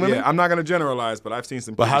American women? Yeah, I'm not going to generalize, but I've seen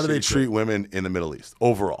some. But how do they treat women in the Middle East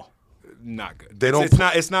overall? Not good. They don't.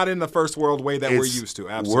 It's not in the first world way that we're used to.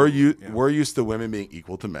 Absolutely. We're used to women being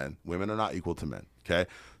equal to men. Women are not equal to men. Okay,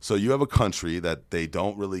 so you have a country that they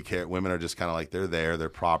don't really care. Women are just kind of like they're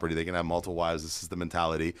property. They can have multiple wives. This is the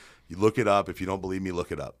mentality. You look it up. If you don't believe me,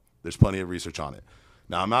 look it up. There's plenty of research on it.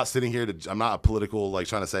 Now I'm not sitting here I'm not a political like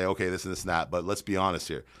trying to say okay this and this and that. But let's be honest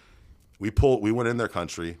here. We went in their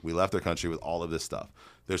country. We left their country with all of this stuff.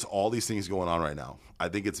 There's all these things going on right now. I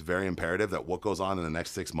think it's very imperative that what goes on in the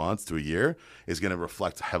next 6 months to a year is going to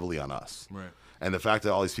reflect heavily on us. Right. And the fact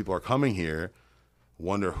that all these people are coming here,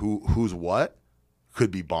 wonder who's what,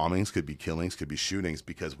 could be bombings, could be killings, could be shootings,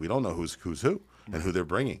 because we don't know who's who and who they're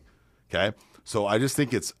bringing. Okay? So I just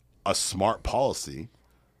think it's a smart policy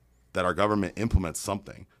that our government implements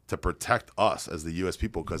something to protect us as the U.S.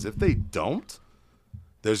 people, because if they don't,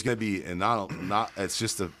 there's going to be, and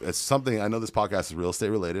it's something, I know this podcast is real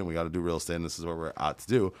estate related and we got to do real estate and this is what we're out to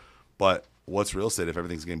do, but what's real estate if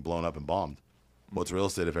everything's getting blown up and bombed? What's real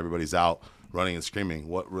estate if everybody's out running and screaming?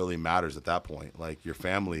 What really matters at that point? Like, your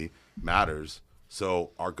family matters.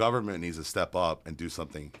 So our government needs to step up and do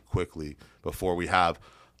something quickly before we have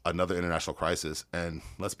another international crisis. And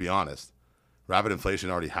let's be honest, rapid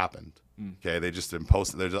inflation already happened. Okay, they just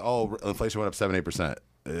imposed, inflation went up 7-8%.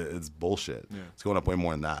 It's bullshit. Yeah. It's going up way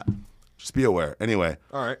more than that. Just be aware. Anyway.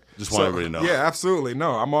 All right. Just want everybody to know. Yeah, absolutely.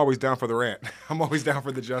 No, I'm always down for the rant. I'm always down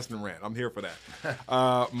for the Justin rant. I'm here for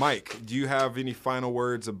that. Mike, do you have any final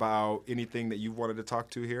words about anything that you wanted to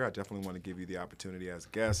talk to here? I definitely want to give you the opportunity as a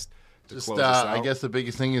guest to close this out. I guess the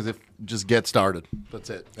biggest thing is just get started.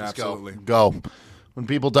 That's it. Just Absolutely. Go. When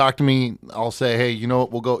people talk to me, I'll say, hey, you know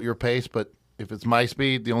what? We'll go at your pace, but if it's my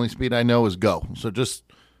speed, the only speed I know is go. So just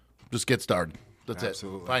get started. That's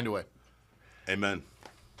Absolutely. it. Find a way. Amen.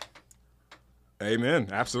 Amen.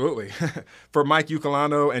 Absolutely. For Mike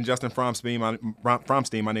Luculano and Justin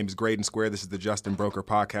Fromstein, my name is Graydon Square. This is the Justin Broker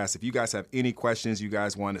Podcast. If you guys have any questions you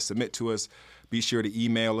guys want to submit to us, be sure to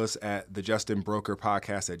email us at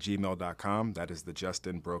thejustinbrokerpodcast@gmail.com. That is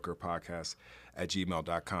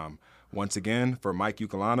thejustinbrokerpodcast@gmail.com. Once again, for Mike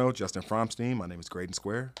Luculano, Justin Fromstein, my name is Graydon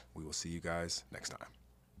Square. We will see you guys next time.